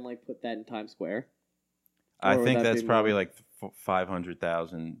 $5,000 like put that in Times Square? I think that's probably like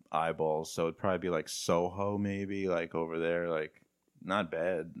 500,000 eyeballs. So it'd probably be like Soho, maybe like over there. Like, not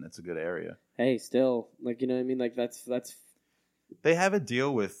bad. That's a good area. Hey, still, like, you know what I mean? Like that's. They have a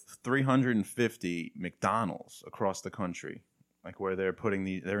deal with 350 McDonald's across the country, like where they're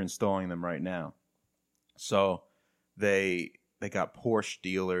installing them right now. So they got Porsche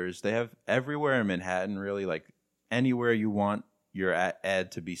dealers. They have everywhere in Manhattan, really, like anywhere you want your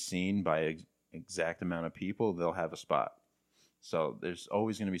ad to be seen by exact amount of people, they'll have a spot. So there's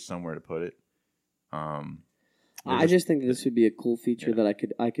always going to be somewhere to put it. I just think this would be a cool feature that I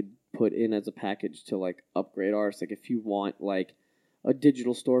could put in as a package to like upgrade ours. Like if you want like a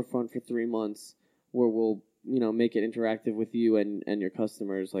digital storefront for 3 months where we'll, you know, make it interactive with you and your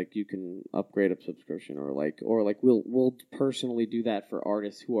customers, like you can upgrade a subscription or we'll personally do that for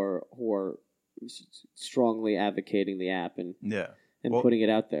artists who are strongly advocating the app and putting it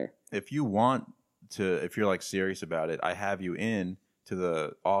out there. If you want to, if you're like serious about it, I have you in to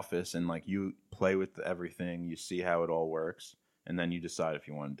the office and like you play with everything, you see how it all works, and then you decide if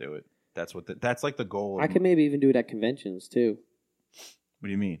you want to do it. That's like the goal. I could maybe even do it at conventions too. What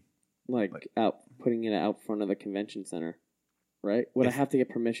do you mean? Like putting it out front of the convention center, right? Would I have to get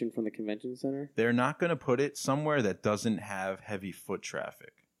permission from the convention center? They're not going to put it somewhere that doesn't have heavy foot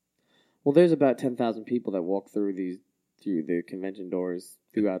traffic. Well, there's about 10,000 people that walk through the convention doors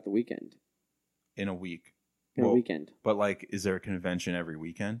throughout the weekend. In a week. A weekend. But like, is there a convention every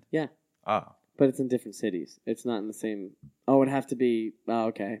weekend? Yeah. Ah. But it's in different cities. It's not in the same. Oh, it'd have to be. Oh,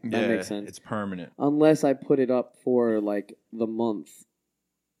 okay. That makes sense. It's permanent. Unless I put it up for like the month,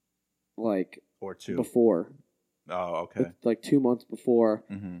 like or two before. Oh, okay. Like 2 months before,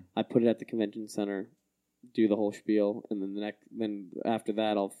 mm-hmm. I put it at the convention center, do the whole spiel, and then then after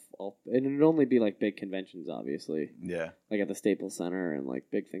that, I'll and it'd only be like big conventions, obviously. Yeah. Like at the Staples Center and like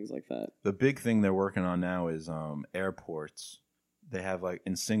big things like that. The big thing they're working on now is airports. They have like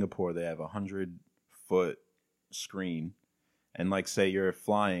in Singapore, they have 100-foot screen, and like say you're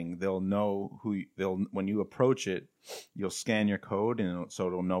flying, they'll know when you approach it, you'll scan your code, and so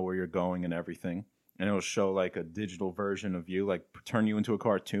it'll know where you're going and everything, and it'll show like a digital version of you, like turn you into a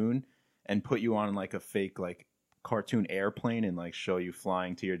cartoon and put you on like a fake like cartoon airplane and like show you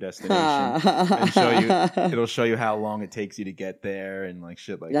flying to your destination and it'll show you how long it takes you to get there and like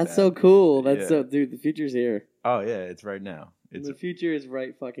shit like that. That's so cool. Dude, the future's here. Oh yeah, it's right now. The future is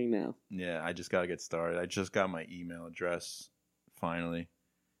right fucking now. Yeah, I just gotta get started. I just got my email address finally.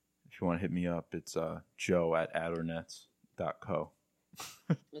 If you want to hit me up, it's joe@adornets.co.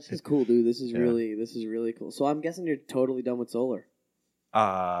 This is cool, dude. This is really cool. So I'm guessing you're totally done with solar.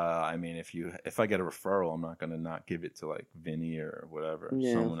 I mean, if I get a referral, I'm not gonna not give it to like Vinny or whatever,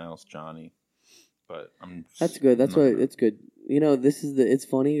 someone else, Johnny. But that's good. That's why it's good. You know, it's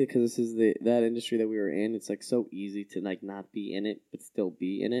funny because this is that industry that we were in. It's like so easy to like not be in it but still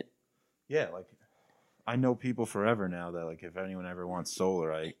be in it. Yeah, like I know people forever now that like if anyone ever wants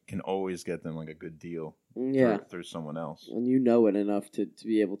solar, I can always get them like a good deal. Yeah. through someone else. And you know it enough to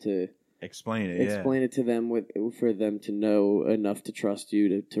be able to explain it to them for them to know enough to trust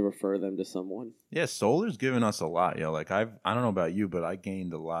you to refer them to someone. Yeah, solar's given us a lot, yo. Like I don't know about you, but I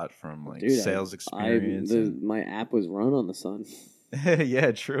gained a lot from like sales experience. My app was run on the sun.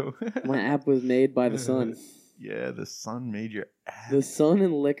 Yeah, true. My app was made by the sun. Yeah, the sun made your app. The sun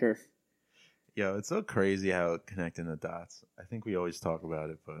and liquor. Yo, it's so crazy how connecting the dots. I think we always talk about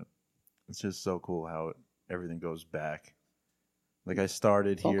it, but it's just so cool how everything goes back. Like I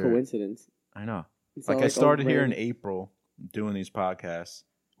started it's here. All coincidence. I know. I started here in April doing these podcasts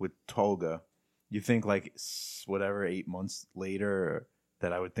with Tolga. You think like whatever 8 months later,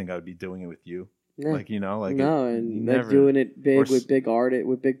 that I would think I would be doing it with you. Yeah. Like, you know, like no, it, and never, like doing it big or with big art,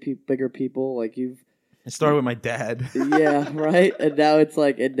 with bigger people. Like you've. It started with my dad. Yeah, right. And now it's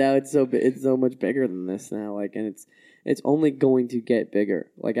like, it's so much bigger than this now. Like, and it's only going to get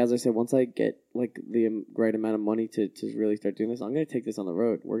bigger. Like as I said, once I get like the right amount of money to really start doing this, I'm gonna take this on the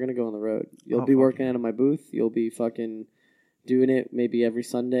road. We're gonna go on the road. You'll be working out of my booth. You'll be fucking doing it. Maybe every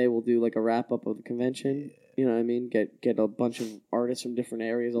Sunday we'll do like a wrap up of the convention. You know what I mean? Get a bunch of artists from different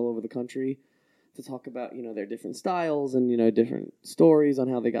areas all over the country to talk about their different styles and different stories on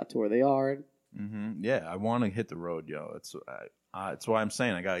how they got to where they are. Mm-hmm. Yeah, I want to hit the road, yo. That's why I'm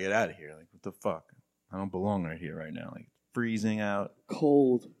saying I gotta get out of here. Like, what the fuck? I don't belong right here right now. Like, freezing out,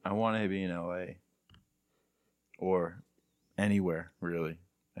 cold. I want to be in LA or anywhere really.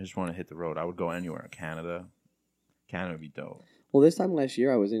 I just want to hit the road. I would go anywhere. Canada would be dope. Well, this time last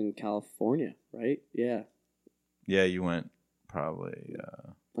year I was in California, right? Yeah. Yeah, you went probably.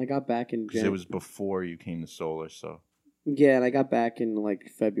 I got back in because it was before you came to Solar, so. Yeah, and I got back in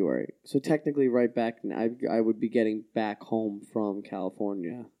like February. So technically right back, I would be getting back home from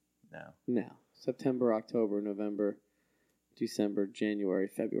California. Now. September, October, November, December, January,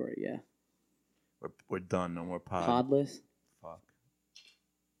 February, yeah. We're done. No more Podless? Fuck.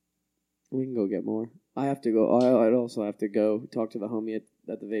 We can go get more. I have to go. I'd also have to go talk to the homie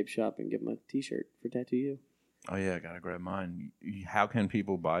at the vape shop and give him a t-shirt for Tattoo You. Oh yeah, I gotta grab mine. How can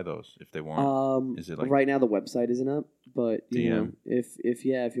people buy those if they want? Is it like right now the website isn't up, but DM? If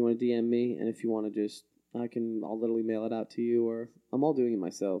you want to DM me and if you want to just I'll literally mail it out to you, or I'm all doing it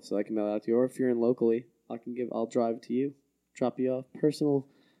myself, so I can mail it out to you. Or if you're in locally, I'll drive to you, drop you off, personal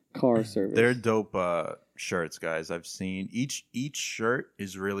car service. They're dope shirts, guys. I've seen each shirt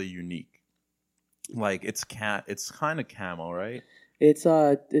is really unique. Like it's kind of camo, right? It's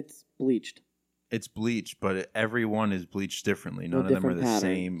bleached. It's bleached, but every one is bleached differently. None of them are the pattern.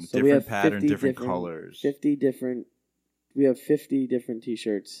 same. So different pattern, different colors. We have 50 different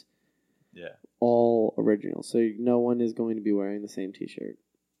T-shirts. Yeah. All original. So no one is going to be wearing the same T-shirt.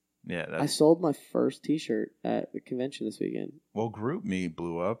 Yeah. I sold my first T-shirt at the convention this weekend. Well, Group Me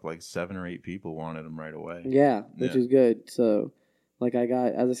blew up. Like 7 or 8 people wanted them right away. Yeah, which is good. So, like I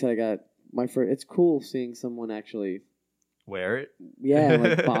got my first. It's cool seeing someone actually wear it. Yeah,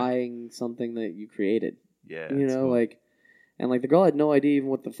 like buying something that you created. Yeah, cool. And the girl had no idea even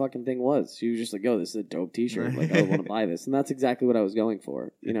what the fucking thing was. She was just like, "Yo, this is a dope T-shirt. Like, I want to buy this." And that's exactly what I was going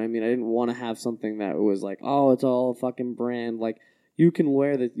for. You know what I mean? I didn't want to have something that was like, "Oh, it's all fucking brand." Like, you can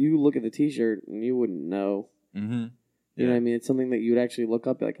wear that. You look at the T-shirt and you wouldn't know. Mm-hmm. You know what I mean? It's something that you'd actually look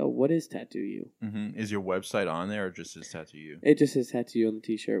up, like, "Oh, what is Tattoo You?" Mm-hmm. Is your website on there, or just says Tattoo You? It just says Tattoo You on the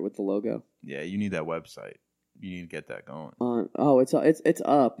T-shirt with the logo. Yeah, you need that website. You need to get that going. It's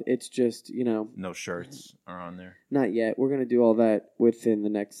up. It's just, no shirts are on there. Not yet. We're gonna do all that within the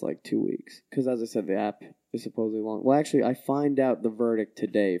next 2 weeks. Because as I said, the app is supposedly long. Well, actually, I find out the verdict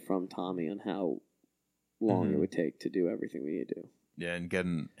today from Tommy on how long it would take to do everything we need to do. Yeah, and get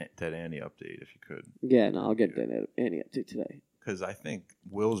that Annie update if you could. Yeah, no, I'll get that Annie update today. Because I think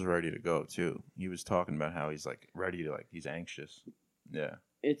Will's ready to go too. He was talking about how he's ready to he's anxious. Yeah.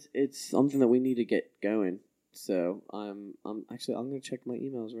 It's something that we need to get going. So I'm gonna check my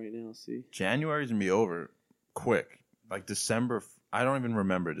emails right now. See, January's gonna be over quick. December, I don't even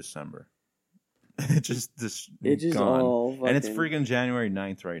remember December. It's just gone. all fucking... And it's freaking January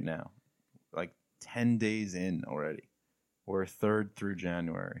 9th right now. 10 days in already. We're 3rd through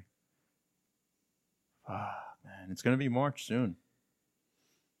January. Ah, man, it's gonna be March soon.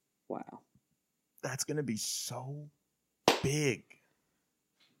 Wow, that's gonna be so big.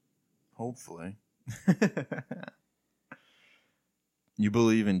 Hopefully. You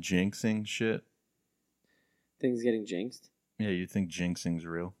believe in jinxing shit? Things getting jinxed? Yeah, you think jinxing's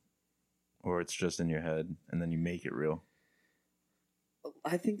real? Or it's just in your head and then you make it real?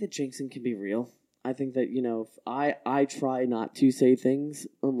 I think that jinxing can be real. I think that, if I try not to say things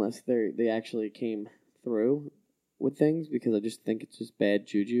unless they actually came through with things, because I just think it's just bad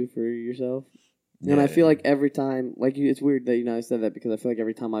juju for yourself. And I feel like every time, it's weird that, I said that, because I feel like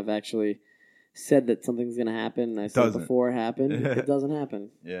every time I've actually said that something's going to happen, and I said it before it happened, it doesn't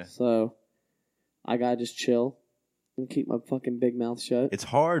happen. Yeah. So, I got to just chill and keep my fucking big mouth shut. It's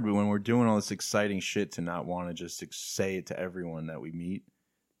hard when we're doing all this exciting shit to not want to just say it to everyone that we meet.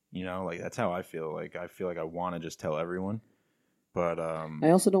 That's how I feel. I feel like I want to just tell everyone. But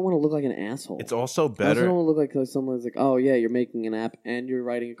I also don't want to look like an asshole. It's also better. I also don't want to look like someone's like, "Oh yeah, you're making an app and you're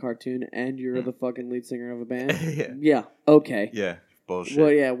writing a cartoon and you're the fucking lead singer of a band." Yeah. Okay. Yeah. Bullshit. Well,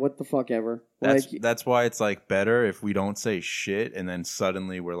 yeah. What the fuck ever. That's why it's better if we don't say shit and then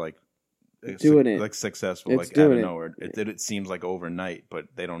suddenly we're doing it. Like successful, It's like out of doing it. nowhere. It seems like overnight, but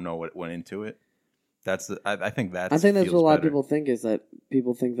they don't know what went into it. I think I think that's feels what a lot of better. people think, is that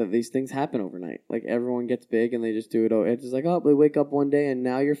people think that these things happen overnight. Like, everyone gets big and they just do it. It's just like, oh, they wake up one day and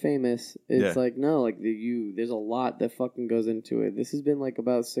now you're famous. It's like, no, like there's a lot that fucking goes into it. This has been like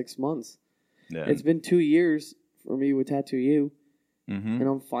about 6 months. Yeah. It's been 2 years for me with Tattoo You, Mm-hmm. and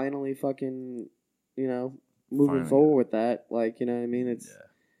I'm finally fucking, moving Finally. forward with that. Like, you know what I mean? It's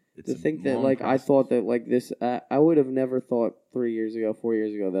to a think that, long like, I process. thought that, like, this, I would have never thought 3 years ago, 4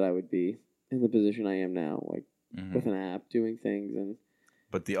 years ago, that I would be in the position I am now, like, Mhm. with an app, doing things. And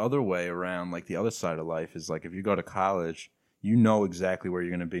But the other way around, like the other side of life, is like if you go to college, you know exactly where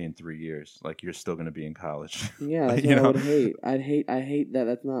you're going to be in 3 years. Like you're still going to be in college. yeah, Like, that's what I would hate. I hate that.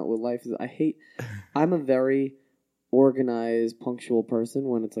 That's not what life is. I'm a very organized, punctual person.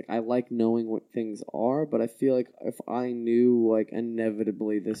 When it's like, I like knowing what things are, but I feel like if I knew, like,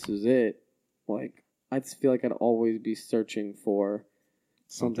 inevitably this is it, like, I just feel like I'd always be searching for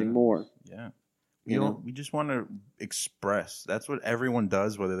something more. Yeah. You We just want to express. That's what everyone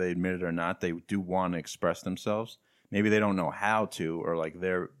does, whether they admit it or not. They do want to express themselves. Maybe they don't know how to, or like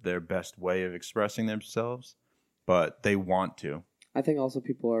their best way of expressing themselves, but they want to. I think also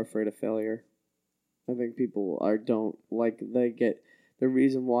people are afraid of failure. I think people the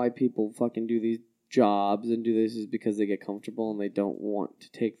reason why people fucking do these jobs and do this is because they get comfortable and they don't want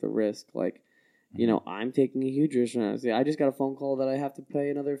to take the risk. Like, I'm taking a huge risk right now. See, I just got a phone call that I have to pay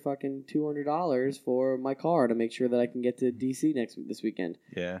another fucking $200 for my car to make sure that I can get to DC this weekend.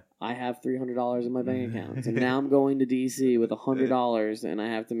 Yeah. I have $300 in my bank account, and now I'm going to DC with $100, and I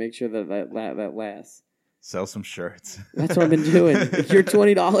have to make sure that lasts. Sell some shirts. That's what I've been doing. If your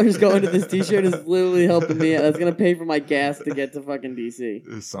 $20 going to this T-shirt is literally helping me, that's gonna pay for my gas to get to fucking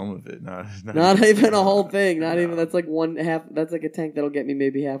DC. Some of it, Not even a whole thing. Not even. That's like one half. That's like a tank that'll get me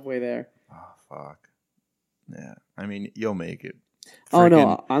maybe halfway there. Oh fuck. Yeah, I mean you'll make it. Oh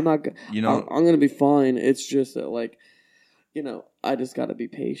no, I'm not. I'm gonna be fine. It's just that, like, I just gotta be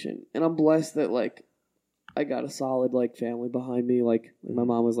patient, and I'm blessed that, like, I got a solid, like, family behind me. Like, my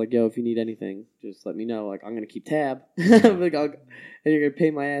mom was like, yo, if you need anything, just let me know. Like, I'm going to keep tab. Like, and you're going to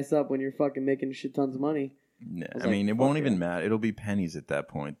pay my ass up when you're fucking making shit tons of money. Yeah, I mean, it won't even matter. It'll be pennies at that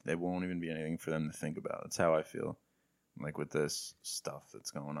point. There won't even be anything for them to think about. That's how I feel. Like, with this stuff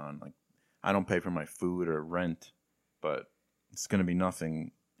that's going on. Like, I don't pay for my food or rent, but it's going to be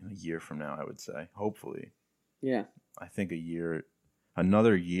nothing in a year from now, I would say. Hopefully. Yeah. I think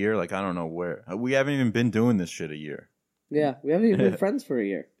another year, like, I don't know where. We haven't even been doing this shit a year. Yeah, we haven't even been friends for a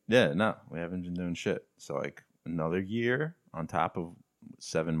year. Yeah, no, we haven't been doing shit. So, like, another year on top of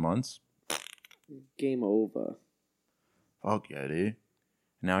 7 months. Game over. Fuck yeah, dude.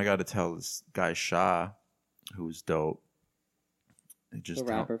 Now I got to tell this guy Shah, who's dope. The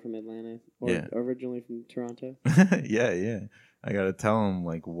rapper from Atlanta. Yeah. Originally from Toronto. Yeah. I got to tell him,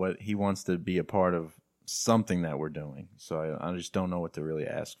 like, what he wants to be a part of. Something that we're doing, so I just don't know what to really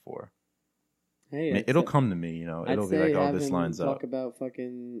ask for. Hey, it'll come to me, It'll be like, oh, this lines up. Talk about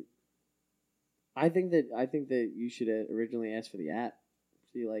fucking. I think that you should originally ask for the app.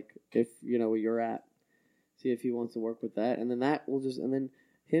 See, like, if with your app, see if he wants to work with that, and then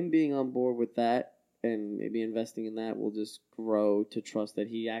him being on board with that and maybe investing in that will just grow to trust that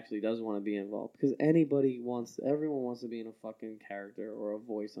he actually does want to be involved. Because everyone wants to be in a fucking character or a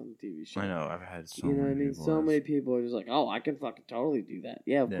voice on a TV show. I know, I've had so many. You know many what I mean? people So ask. many people are just like, oh, I can fucking totally do that.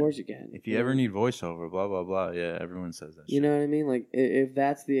 Yeah, of course you can. If you ever need voiceover, blah, blah, blah, yeah, everyone says that shit. You know what I mean? Like, if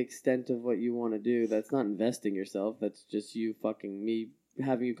that's the extent of what you want to do, that's not investing yourself. That's just you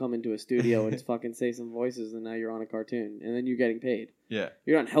having you come into a studio and fucking say some voices, and now you're on a cartoon, and then you're getting paid. Yeah.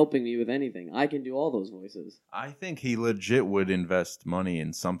 You're not helping me with anything. I can do all those voices. I think he legit would invest money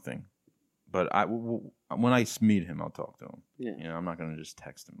in something. But when I meet him, I'll talk to him. Yeah. I'm not going to just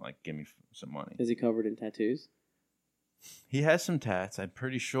text him, like, give me some money. Is he covered in tattoos? He has some tats, I'm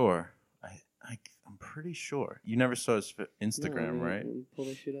pretty sure. I'm pretty sure. You never saw his Instagram, No, right? Pull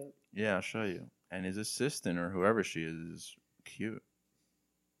this shit up. Yeah, I'll show you. And his assistant, or whoever she is cute.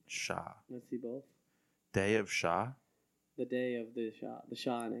 Shah. Let's see both. Day of Shah? The day of the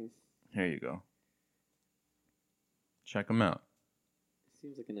shining. Here you go. Check him out.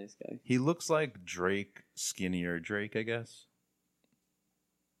 Seems like a nice guy. He looks like Drake, skinnier Drake, I guess.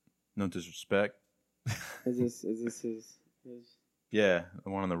 No disrespect. Is this his? Yeah, the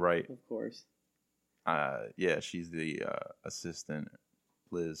one on the right. Of course. Yeah, she's the assistant,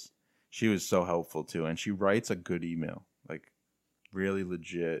 Liz. She was so helpful too, and she writes a good email, like really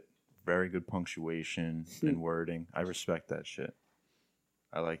legit, very good punctuation and wording. I respect that shit.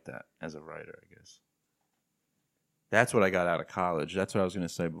 I like that as a writer, I guess. That's what I got out of college. That's what I was going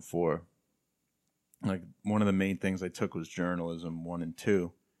to say before. like one of the main things I took was journalism 1 and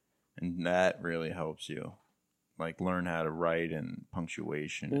 2, and that really helps you, like learn how to write and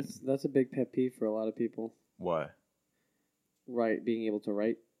punctuation. That's a big pet peeve for a lot of people. What? Right, being able to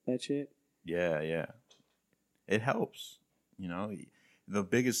write that shit. Yeah. It helps. You know, the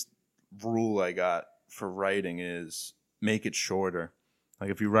biggest rule I got for writing is make it shorter. Like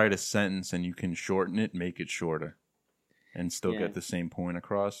if you write a sentence and you can shorten it, make it shorter and still get the same point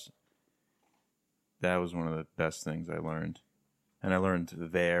across. That was one of the best things I learned. And I learned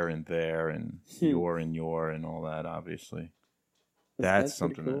there and your and all that, obviously. That's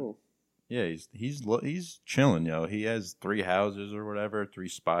something cool. He's chilling, yo. He has 3 houses or whatever, 3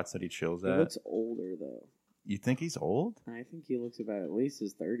 spots that he chills at. He looks older, though. You think he's old? I think he looks about at least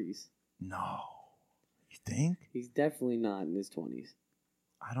his 30s. No. You think? He's definitely not in his 20s.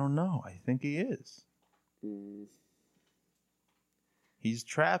 I don't know. I think he is. He's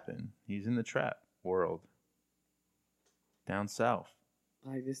trapping. He's in the trap world. Down south.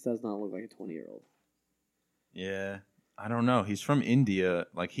 This does not look like a 20-year-old. Yeah. I don't know. He's from India.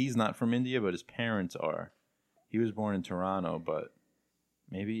 Like, he's not from India, but his parents are. He was born in Toronto, but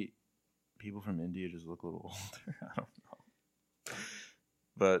maybe people from India just look a little older. I don't know.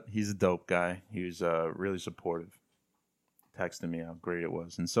 But he's a dope guy. He was really supportive. Texting me how great it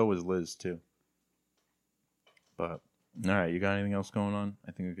was. And so was Liz, too. But, all right. You got anything else going on?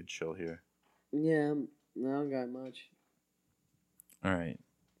 I think we could chill here. Yeah. I don't got much. All right.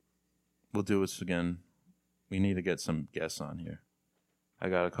 We'll do this again. We need to get some guests on here. I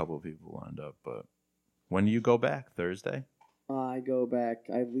got a couple of people lined up, but when do you go back? Thursday? I go back.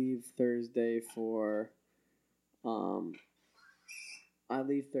 I leave Thursday for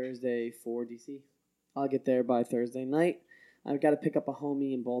DC. I'll get there by Thursday night. I've got to pick up a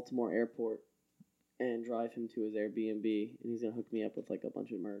homie in Baltimore Airport and drive him to his Airbnb, and he's gonna hook me up with like a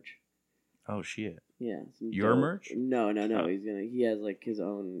bunch of merch. Oh shit! Yeah, your merch? No. Oh. He has like his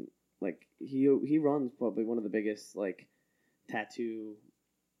own. Like he runs probably one of the biggest like tattoo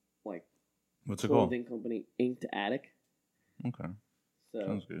like what's it called? Clothing company, Inked Attic. Okay. So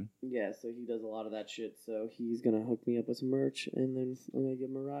sounds good. Yeah, so he does a lot of that shit. So he's gonna hook me up with some merch, and then I'm gonna give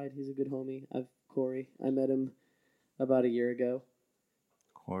him a ride. He's a good homie. Corey. I met him about a year ago.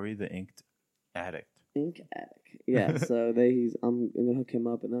 Corey, the Inked Addict. Ink Attic. Yeah. So I'm gonna hook him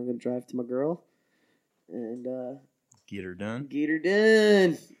up, and then I'm gonna drive to my girl, and get her done. Get her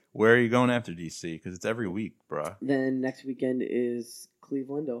done. Where are you going after DC? Because it's every week, bruh. Then next weekend is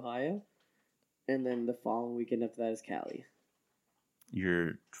Cleveland, Ohio. And then the following weekend after that is Cali.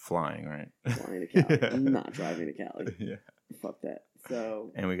 You're flying, right? Flying to Cali. Yeah. I'm not driving to Cali. Yeah. Fuck that.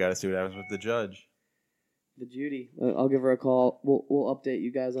 So. And we got to see what happens with the judge. The Judy. I'll give her a call. We'll update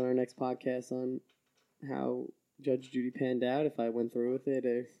you guys on our next podcast on how Judge Judy panned out, if I went through with it.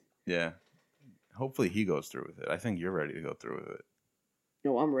 Or... Yeah. Hopefully he goes through with it. I think you're ready to go through with it.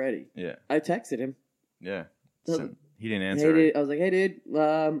 No, I'm ready. Yeah. I texted him. Yeah. He didn't answer. Hey, dude. I was like, hey, dude,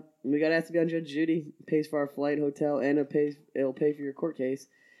 we got asked to be on Judge Judy. Pays for our flight, hotel, and it'll pay for your court case.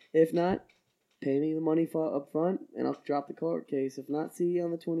 If not, pay me the money up front, and I'll drop the court case. If not, see you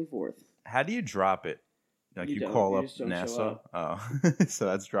on the 24th. How do you drop it? Like you call up NASA? Oh, so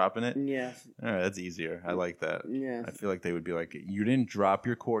that's dropping it? Yeah. All right, that's easier. I like that. Yeah. I feel like they would be like, you didn't drop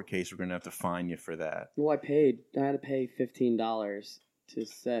your court case. We're going to have to fine you for that. Well, I had to pay $15 to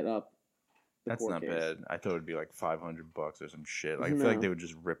set up the That's court not case. bad. I thought it would be like $500 or some shit. Like, I feel like they would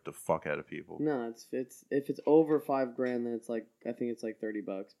just rip the fuck out of people. No, if it's over $5,000, then it's like, I think it's like $30.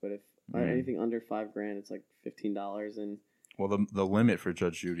 But if anything under $5,000, it's like $15. And well, the limit for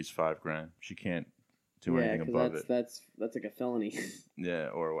Judge Judy's $5,000. She can't do anything above it. That's like a felony. Yeah,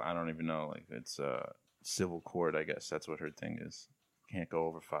 or I don't even know. Like it's civil court, I guess. That's what her thing is. Can't go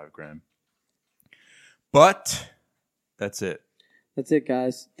over $5,000. But that's it. That's it,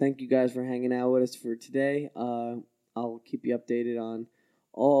 guys. Thank you guys for hanging out with us for today. I'll keep you updated on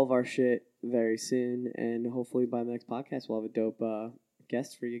all of our shit very soon, and hopefully by the next podcast we'll have a dope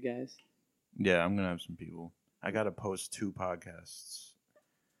guest for you guys. Yeah, I'm gonna have some people. I gotta post 2 podcasts.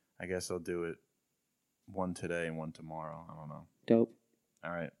 I guess I'll do it. One today and one tomorrow. I don't know. Dope.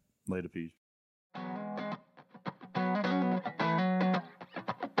 All right. Later, peace.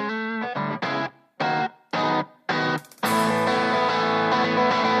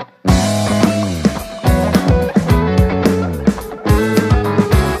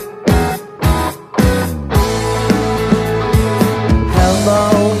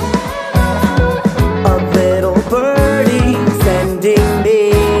 Hello, a little birdie sending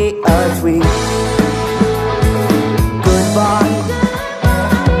me a tweet.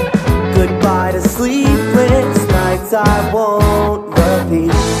 Goodbye to sleepless nights I won't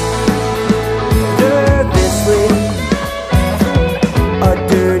repeat.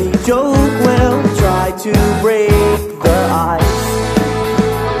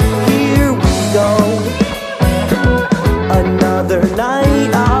 go. Another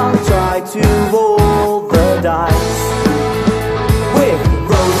night I'll try to roll the dice with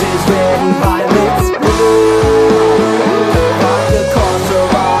roses red and violets blue. Vodka costs a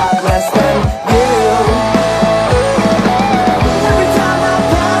lot less than you. Every time I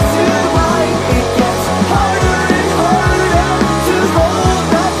pass you by, it gets harder and harder to hold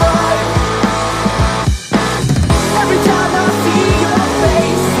my pride. Every time I see your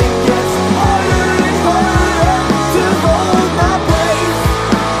face, it gets harder and harder to hold my place.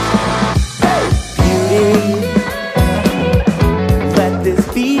 Hey, beauty, let this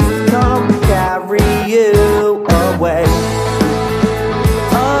beast come carry you away.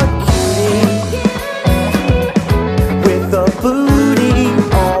 A cutie with a booty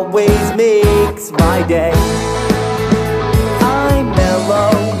always makes my day. I'm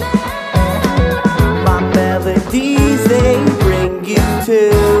mellow, my melodies, they bring you to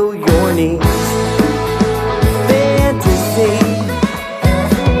your knees. Fantasy,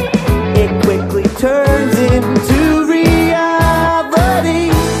 it quickly turns into reality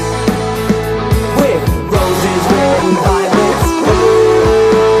with roses red and violets blue.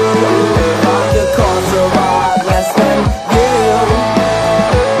 Vodka costs a lot less than you.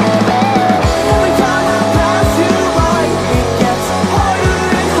 Every time I pass you by, it gets harder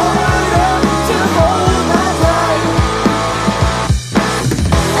and harder to hold my pride.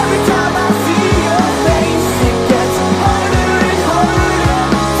 Every time I see your face, it gets harder and harder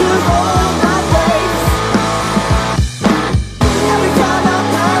to hold my place. Every time I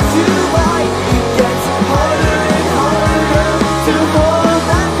pass you by, it gets harder and harder to hold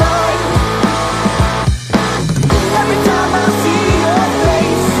my pride. Every time I see your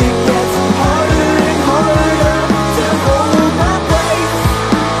face, it gets harder and harder to hold my place.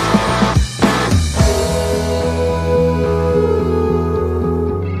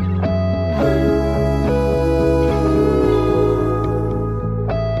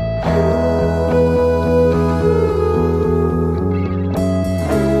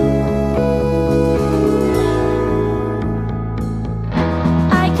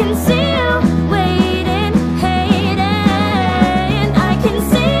 I can see you waiting, hating. I can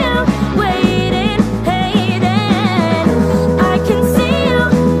see you waiting, hating. I can see you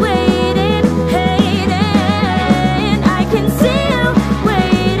waiting, hating. I can see you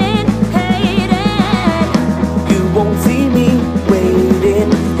waiting, hating. You won't see me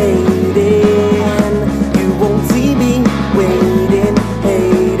waiting, hating. You won't see me waiting,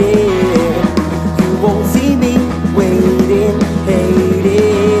 hating. You won't see me waiting, hating.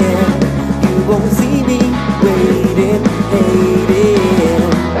 You won't see me waiting, hating.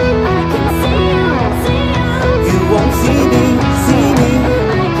 I can see you, see you. You won't see me, see me.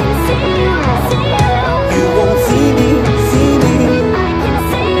 I can see you, see you. You won't see me, see me. I can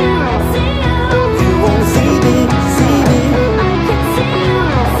see you, see you. You won't see me, see me. I can see you,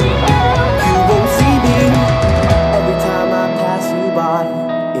 see you. You won't see me. Every time I pass you by,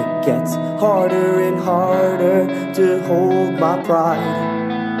 it gets harder and harder to hold my pride.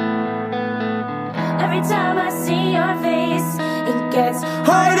 Every time I see your face, it gets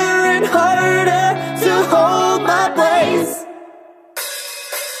Harder